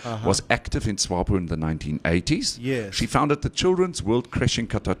Namibia, was active in SWAPO in the 1980s. Yes. She founded the Children's World Crashing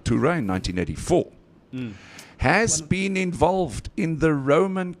Katatura in 1984. Has been involved in the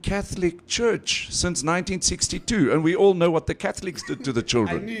Roman Catholic Church since 1962. And we all know what the Catholics did to the I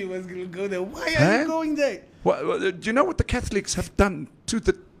children. knew you was going to go there. Why Huh? are you going there? Do you know what the Catholics have done to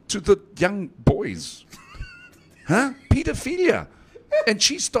the young boys? Huh? Pedophilia. And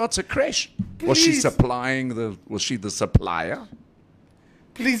she starts a crash. Was she Please. was she the supplier?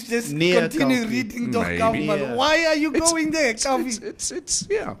 Please just Near continue Kalfi. reading Doc Maybe. Kaufman. Yeah. Why are you It's- going there, It's, Kalfi?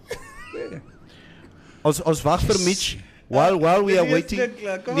 yeah. Ons wag vir Mitch while we are Yes, waiting.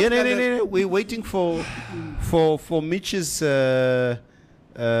 Kom Nee, ons gaan nee. We're waiting for Mitch's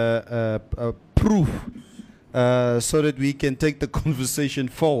proof so that we can take the conversation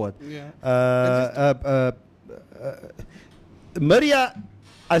forward. Yeah. Maria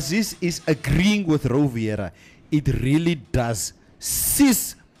Aziz is agreeing with Rovera. It really does.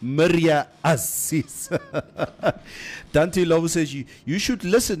 Sis Maria Aziz. Dante Lobo says you should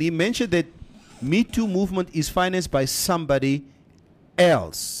listen. He mentioned that Me Too movement is financed by somebody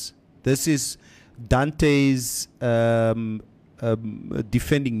else. This is Dante's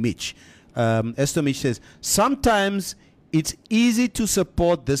defending Mitch. Esther Mitch says, sometimes it's easy to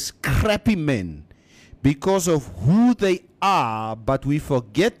support this crappy men because of who they are, but we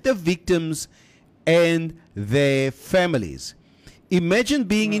forget the victims and their families. Imagine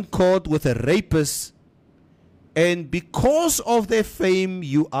being in court with a rapist, and because of their fame,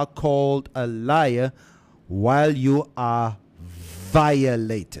 you are called a liar while you are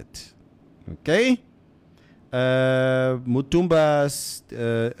violated. Okay? Mutumba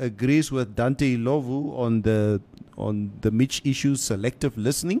agrees with Dante Ilovu on the Mitch issue, selective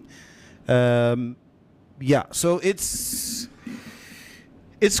listening. Yeah, so it's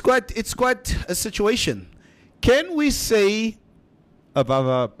quite a situation. Can we say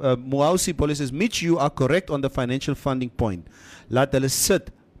about Muausi Police says, Mitch, you are correct on the financial funding point. Laat hulle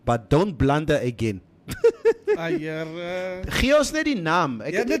sit, but don't blunder again. Gee ons net die naam.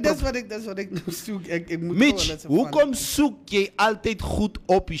 Ja, that's what ek nou soek. Ek moet Mitch, wel, hoekom soek jy altyd goed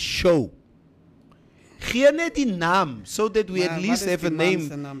op die show? Gee net die naam, so that we at least have a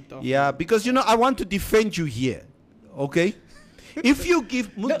name. Yeah, because you know, I want to defend you here. Okay? If you give,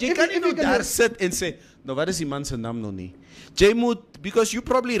 jy kan nie nou daar sit en sê, nou wat is die man se naam nou nie? Jy moet, because you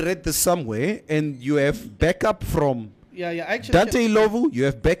probably read this somewhere and you have backup from actually, Dante Ilovu, you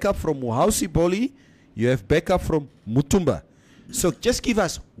have backup from Muhausi Boli, you have backup from Mutumba. So just give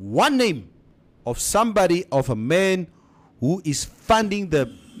us one name of somebody, of a man who is funding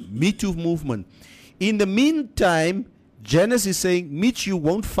the Me Too movement. In the meantime, Janice is saying, Mitch, you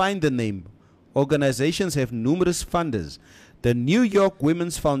won't find the name. Organizations have numerous funders. The New York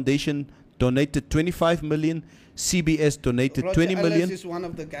Women's Foundation donated 25 million. CBS donated Roger 20 million. Ellis is one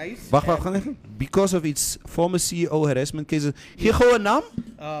of the guys. Because of its former CEO harassment cases. Hier gou 'n naam?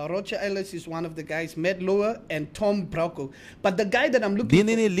 Roger Ellis is one of the guys. Matt Lower and Tom Bracco. But the guy that I'm looking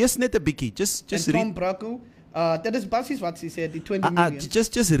Nee, lees net 'n bietjie. Just read. Tom Bracco. That is basis what he said. The 20 million.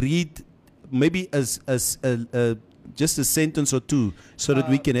 Just read maybe as just a sentence or two, so that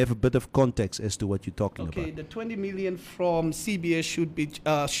we can have a bit of context as to what you're talking about. Okay, the 20 million from CBS should be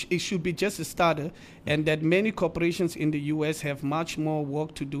it should be just a starter, and that many corporations in the U.S. have much more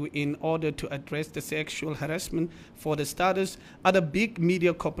work to do in order to address the sexual harassment. For the starters, other big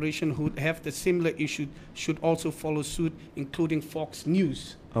media corporations who have the similar issue should also follow suit, including Fox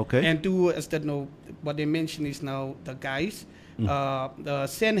News. Okay. And do as that know what they mention is now the guys.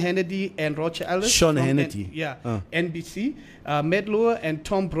 Sean Hannity and Roger Ellis. Sean Hannity. NBC. Matt Lower and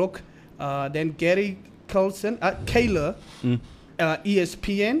Tom Brook. Then Gary Carlson, Kaler,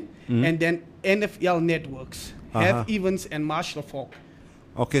 ESPN, and then NFL Networks. Have Evans and Marshall Falk.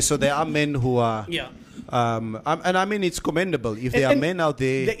 Okay, so there are men who are. Yeah. And I mean, it's commendable. If there are men out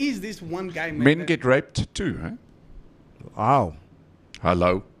there. There is this one guy. Men get raped too, huh? Wow.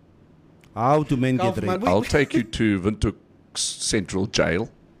 Hello. How do men get Kaufman, raped? I'll take you to Windhoek Central Jail.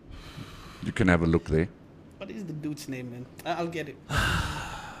 You can have a look there. What is the dude's name, man? I'll get it.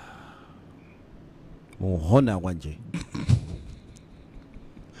 Mohona wanje.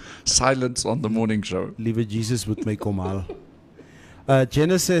 Silence on the morning show. Liewe Jesus would make Omal.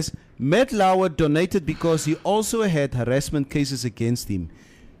 Jenna says, Matt Lauer donated because he also had harassment cases against him.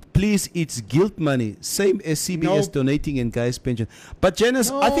 Please, it's guilt money. Same as CBS donating and guys' pension. But Janice,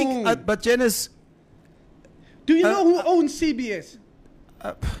 I think, but Janice... Do you know who owns CBS?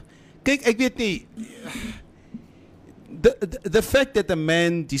 Kijk, ek weet nie. The fact that the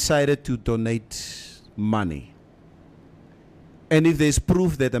man decided to donate money, and if there's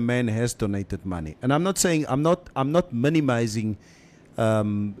proof that the man has donated money, and I'm not saying, I'm not minimizing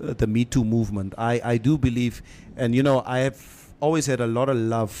the Me Too movement. I do believe, and you know, I have always had a lot of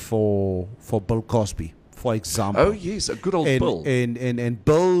love for Bill Cosby, for example. Oh yes, a good old Bill. And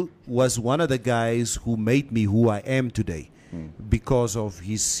Bill was one of the guys who made me who I am today, because of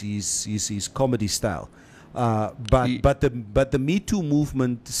his comedy style. But the Me Too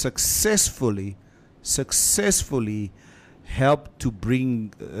movement successfully helped to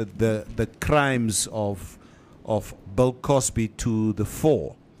bring the crimes of Bill Cosby to the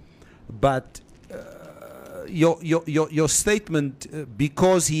fore. But your statement,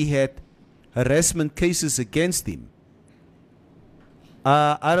 because he had harassment cases against him,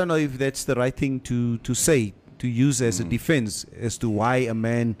 I don't know if that's the right thing to say, to use as a defense as to why a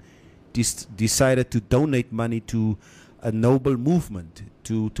man decided to donate money to a noble movement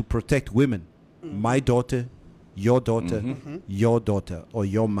to protect women. My daughter, your daughter, your daughter, or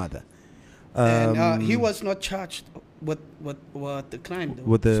your mother. And he was not charged with the crime, though.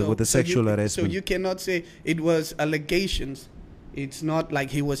 With the sexual harassment. So you cannot say it was allegations. It's not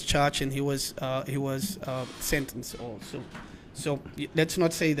like he was charged and he was sentenced also. So let's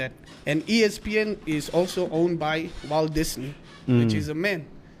not say that. And ESPN is also owned by Walt Disney, which is a man.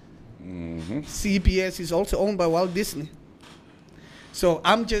 CBS is also owned by Walt Disney. So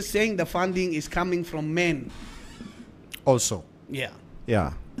I'm just saying the funding is coming from men. Also. Yeah.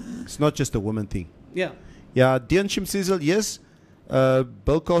 Yeah. It's not just a woman thing. Yeah. Yeah, Dian Shimsizel, yes.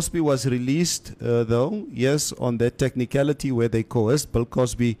 Bill Cosby was released, though, yes, on that technicality where they coerced Bill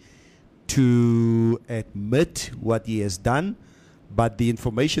Cosby to admit what he has done. but the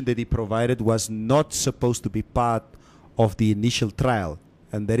information that he provided was not supposed to be part of the initial trial,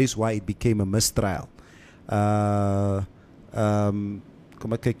 and that is why it became a mistrial.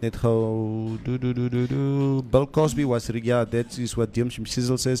 Kom ek kyk net gou. Bill Cosby was, yeah, that is what James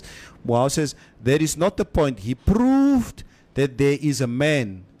Sizzle says. Moao says, that is not the point. He proved that there is a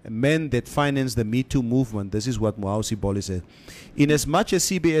man that financed the Me Too movement. This is what Moao Sibole said. In as much as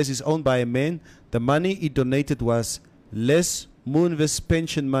CBS is owned by a man, the money he donated was Les Moonves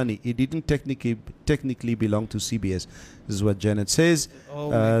pension money. It didn't technically belong to CBS. This is what Janet says.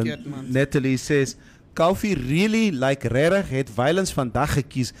 Oh my God, man. Natalie says, Kaufi really like rarig het violence vandag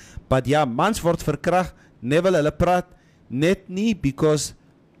gekies, but ja, mans word verkrag, Neville hulle praat net nie because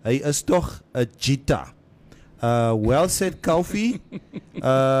hy is toch 'n cheetah. Well said, Kaufi.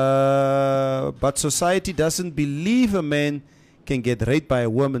 But society doesn't believe a man can get raped by a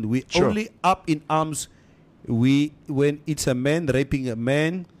woman. We only up in arms when it's a man raping a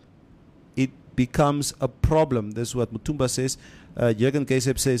man, it becomes a problem. That's what Mutumba says. Jürgen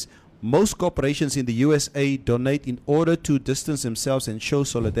Kasep says, most corporations in the USA donate in order to distance themselves and show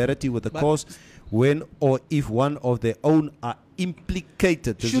solidarity with the cause when or if one of their own are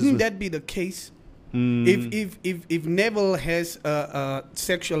implicated. Shouldn't that be the case? If Neville has a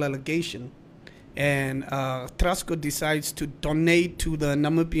sexual allegation and Trasco decides to donate to the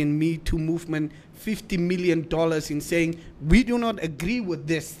Namibian Me Too movement $50 million in saying, we do not agree with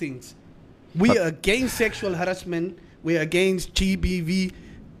these things. We are against sexual harassment. We are against GBV.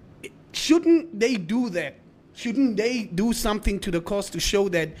 Shouldn't they do that? Shouldn't they do something to the cause to show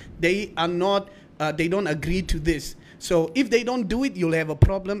that they are not, they don't agree to this? So if they don't do it, you'll have a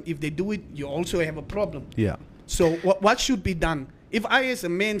problem. If they do it, you also have a problem. Yeah. So what should be done? If I as a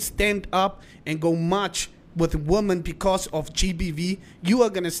man stand up and go march with a woman because of GBV, you are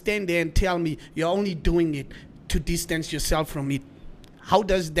going to stand there and tell me you're only doing it to distance yourself from it. How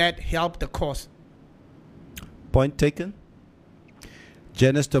does that help the cause? Point taken.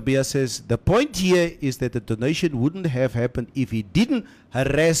 Janice Tobias says, the point here is that the donation wouldn't have happened if he didn't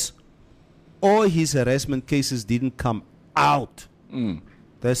harass or his harassment cases didn't come out.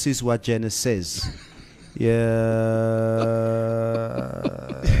 This is what Janice says. Yeah.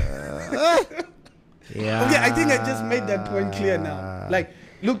 Okay, I think I just made that point clear now. Like,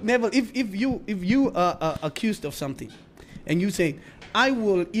 look, Neville, if you are accused of something and you say, I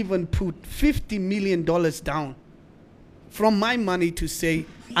will even put $50 million down from my money to say,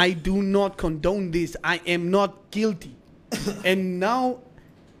 I do not condone this, I am not guilty. And now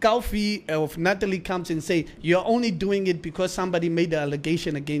Kaufi of Natalie comes and say, you're only doing it because somebody made an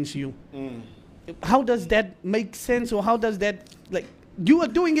allegation against you. How does that make sense? Or how does that, like, you are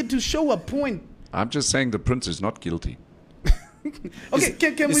doing it to show a point. I'm just saying the prince is not guilty. Okay,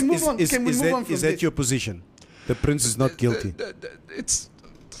 can we move on? Can we move on from Is that this? your position? The prince is not guilty. It's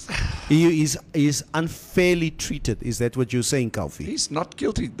He is unfairly treated. Is that what you're saying, Kaufi? he's not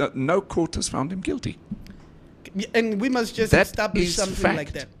guilty. No court has found him guilty. And we must just That establish is something fact.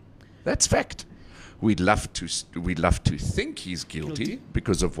 like that. That's fact. We'd love to think he's guilty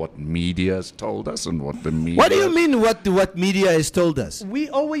because of what media has told us and what the media. What do you mean? What media has told us? We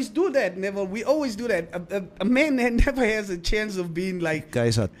always do that, Neville. We always do that. A man never has a chance of being like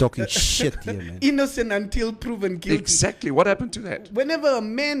Guys are talking shit here, man. innocent until proven guilty. Exactly. What happened to that? Whenever a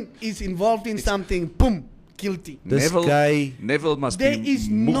man is involved in something, boom, guilty. This guy. Neville must There be is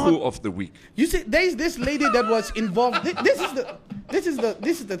Mugu not- of the week. You see, there is this lady that was involved.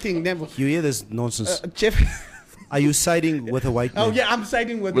 This is the thing, Neville. You hear this nonsense? Jeff. Are you siding with a white man? Oh yeah, I'm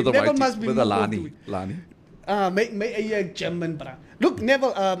siding with With it. a Neville whitey, must be with a moved on to Lani. it. Lani. Yeah, German, bruh. Look,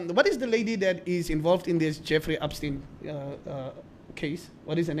 Neville, what is the lady that is involved in this Jeffrey Epstein case?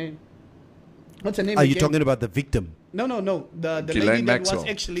 What is her name? What's her name? Are you again? talking about the victim? No. The Ghislaine lady that Maxwell. was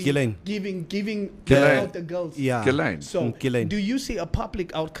actually Ghislaine. giving Ghislaine. out the girls. Yeah. Ghislaine. So, Ghislaine. do you see a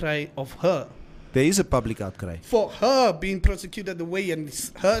public outcry of her There is a public outcry. for her being prosecuted the way and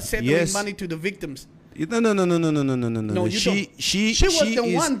her settling Yes. money to the victims? No. No, you She don't. She was the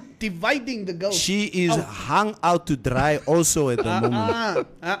is, one dividing the girls. She is out. hung out to dry also at the moment.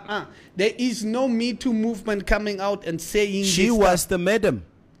 There is no Me Too movement coming out and saying She this was stuff. the madam.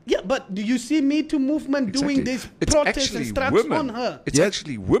 Yeah, but do you see Me Too movement doing this It's protest and actually strikes women. on her? It's Yeah.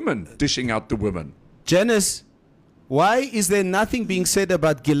 actually women dishing out the women. Janice, why is there nothing being said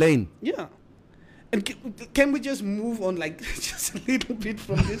about Ghislaine? Yeah. And can we just move on like just a little bit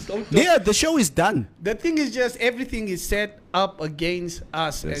from this whole talk? Yeah, the show is done. The thing is just everything is set up against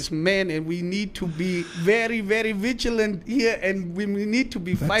us as men, and we need to be very, very vigilant here, and we need to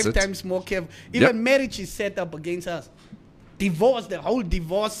be five it. times more careful. Even Yep. marriage is set up against us. Divorce, the whole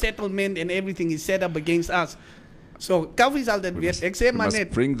divorce settlement and everything is set up against us. So, Kaffie zal dit weet. Ek sê We maar must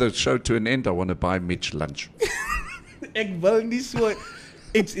net, bring the show to an end. I want to buy Mitch lunch. ek wil nie so.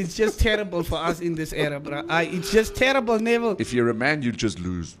 It's just terrible for us in this era, bro. It's just terrible, Neville. If you're a man, you just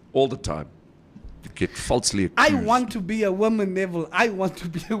lose all the time. You get falsely accused. I want to be a woman, Neville. I want to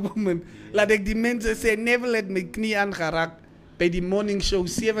be a woman. Laat ek die mense sê, Neville het my knie aangeraak by die morning show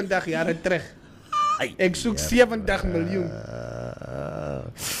 70 jaar terug. Ek soek 70 miljoen.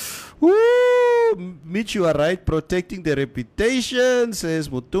 Woo! Mitch, you are right. Protecting the reputation, says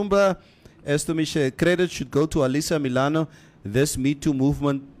Mutumba. As to Michelle, credit should go to Alyssa Milano. This Me Too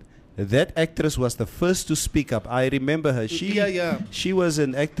movement, that actress was the first to speak up. I remember her. She was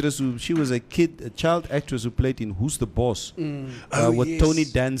an actress she was a child actress who played in Who's the Boss with yes. Tony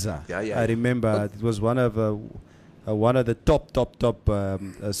Danza. Yeah. I remember it was one of the top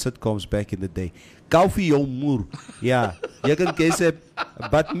sitcoms back in the day. Kaufie Moore. Yeah, you can guess it.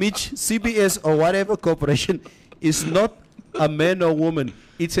 But Mitch, CBS or whatever corporation is not a man or woman.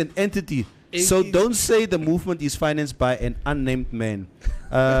 It's an entity. So don't say the movement is financed by an unnamed man.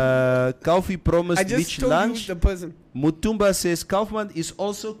 Kaufie promised Mitch lunch. The person. Mutumba says Kaufman is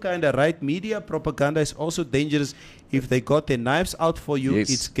also kind of right. Media propaganda is also dangerous. If they got their knives out for you, Yes.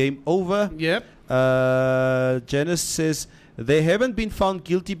 it's game over. Yep. Janice says they haven't been found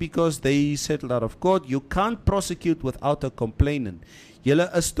guilty because they settled out of court. You can't prosecute without a complainant. Julle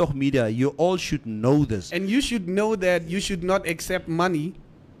is toch media. You all should know this. And you should know that you should not accept money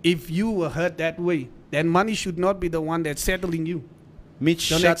if you were hurt that way. Then money should not be the one that's settling you. Mitch,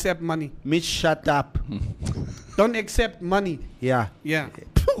 Don't accept money. Mitch, shut up. Don't accept money. Yeah. Yeah.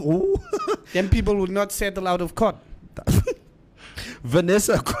 Then people will not settle out of court.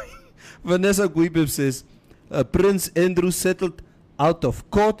 Vanessa Guibib says Prince Andrew settled out of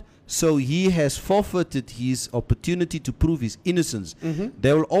court, so he has forfeited his opportunity to prove his innocence.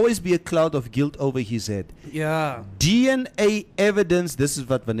 There will always be a cloud of guilt over his head. Yeah. DNA evidence, this is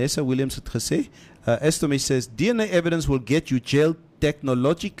what Vanessa Williams had gesê. Estome says DNA evidence will get you jailed.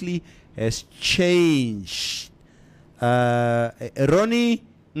 Technologically has changed. Ronnie,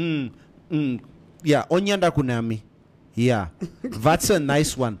 yeah, Onyanda Kunami. Yeah, that's a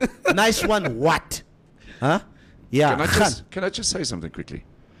nice one. Nice one, what? Huh? Yeah. Can I just say something quickly?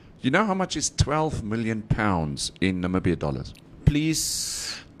 You know how much is 12 million pounds in Namibia dollars?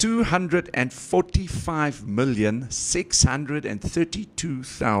 Please.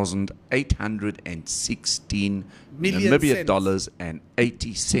 245,632,816 Million Namibia cents. dollars and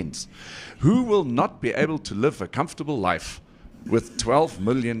 80 cents. Who will not be able to live a comfortable life with 12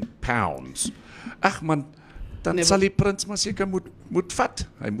 million pounds? Ag man, dan Never. sal die prins maar seker moet vat.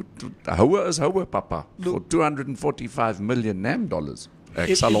 Hy moet houe is houe, papa. For 245 million NAM dollars.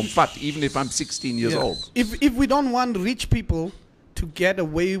 Ek sal hom vat even if I'm 16 years old. If we don't want rich people to get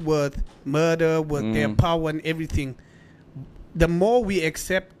away with murder, with their power and everything, the more we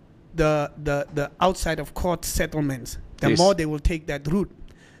accept the outside of court settlements, the Yes. more they will take that route.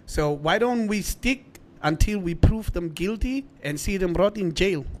 So why don't we stick until we prove them guilty and see them rot in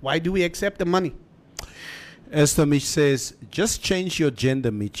jail? Why do we accept the money? Esther Mitch says, just change your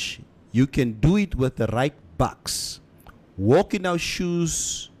gender, Mitch. You can do it with the right bucks. Walk in our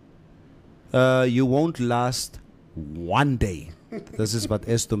shoes. You won't last one day. This is what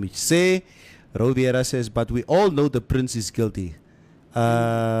Esther Mitch say. Roviera says, but we all know the prince is guilty.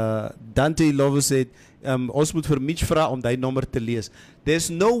 Dante Lover said, ons moet vir Mitch vra om die nommer te lees. There's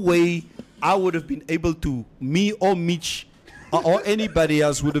no way I would have been able to, me or Mitch or anybody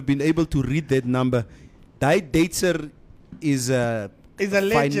else would have been able to read that number. Die Duitser is a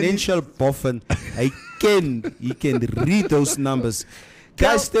legend. financial boffin. He can read those numbers.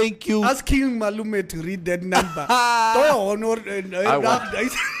 Guys, thank you. Ask King Malume to read that number.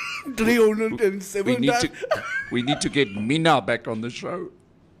 We 307. need to get Mina back on the show.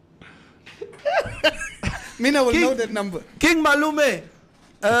 Mina will King- know that number. King Malume,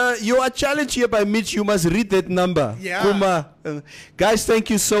 you are challenged here by Mitch. You must read that number. Yeah. Kuma. Guys, thank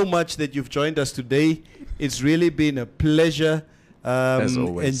you so much that you've joined us today. It's really been a pleasure. As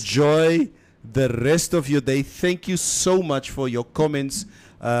always. Enjoy the rest of your day. Thank you so much for your comments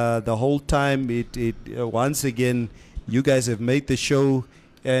the whole time. Once again, you guys have made the show.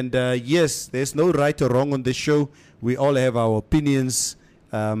 And yes, there's no right or wrong on the show. We all have our opinions,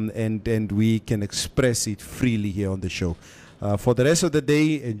 and we can express it freely here on the show. For the rest of the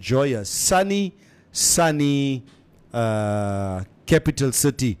day, enjoy a sunny capital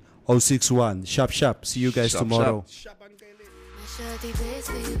city, 061. Sharp. See you guys Sharp, tomorrow. Shawty plays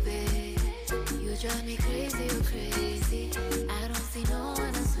for you, babe. You drive me crazy, you crazy. I don't see no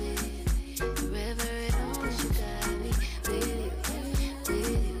one else with you. Wherever it owns, you got me with you, with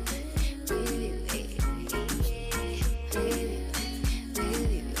you, with you.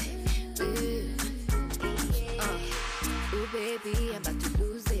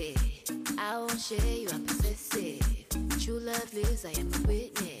 share you, I'm possessive. True love lives, I am a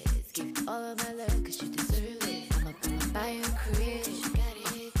witness. Give you all of my love, cause you deserve it. I'ma buy you a crib,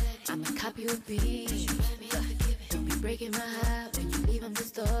 I'ma copy your beat. Don't be breaking my heart when you leave, I'm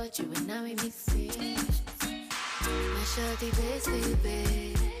distorted. You and I, we make sense. My shawty plays for you,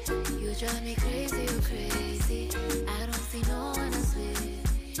 babe. You drive me crazy, you crazy. I don't see no one else with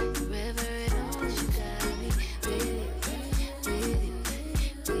you. Forever and always you got me with you, with you, with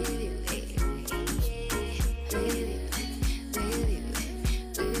you, with you, with you, with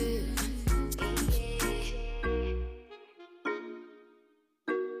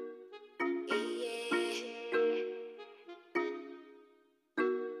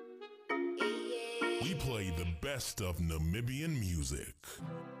We play the best of Namibian music.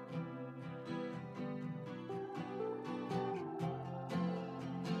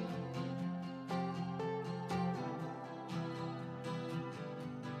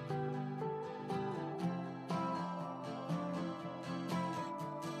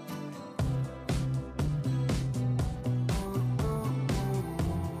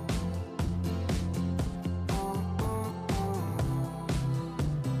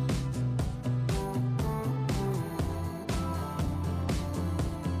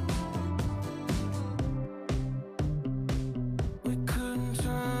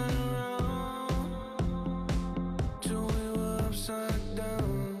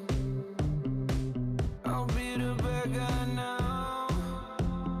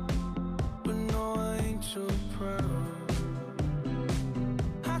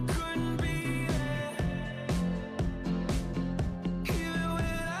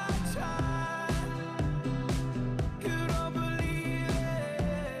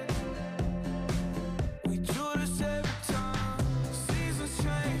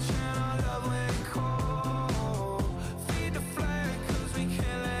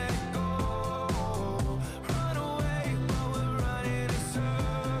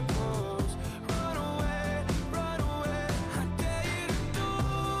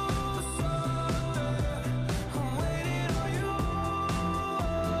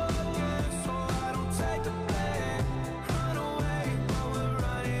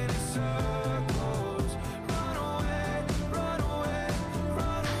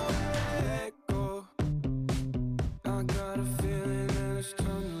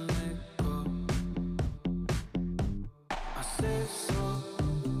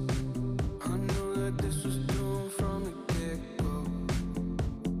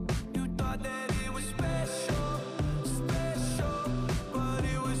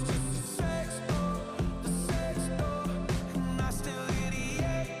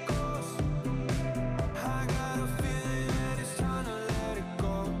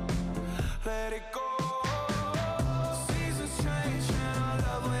 Let it go.